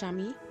with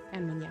Shami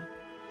and Munya.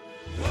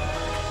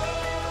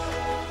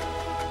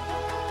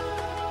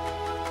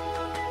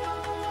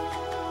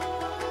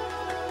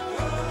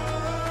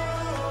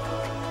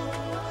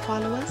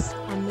 Follow us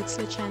on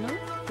Musuwo channel,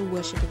 The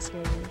Worship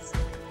Experience.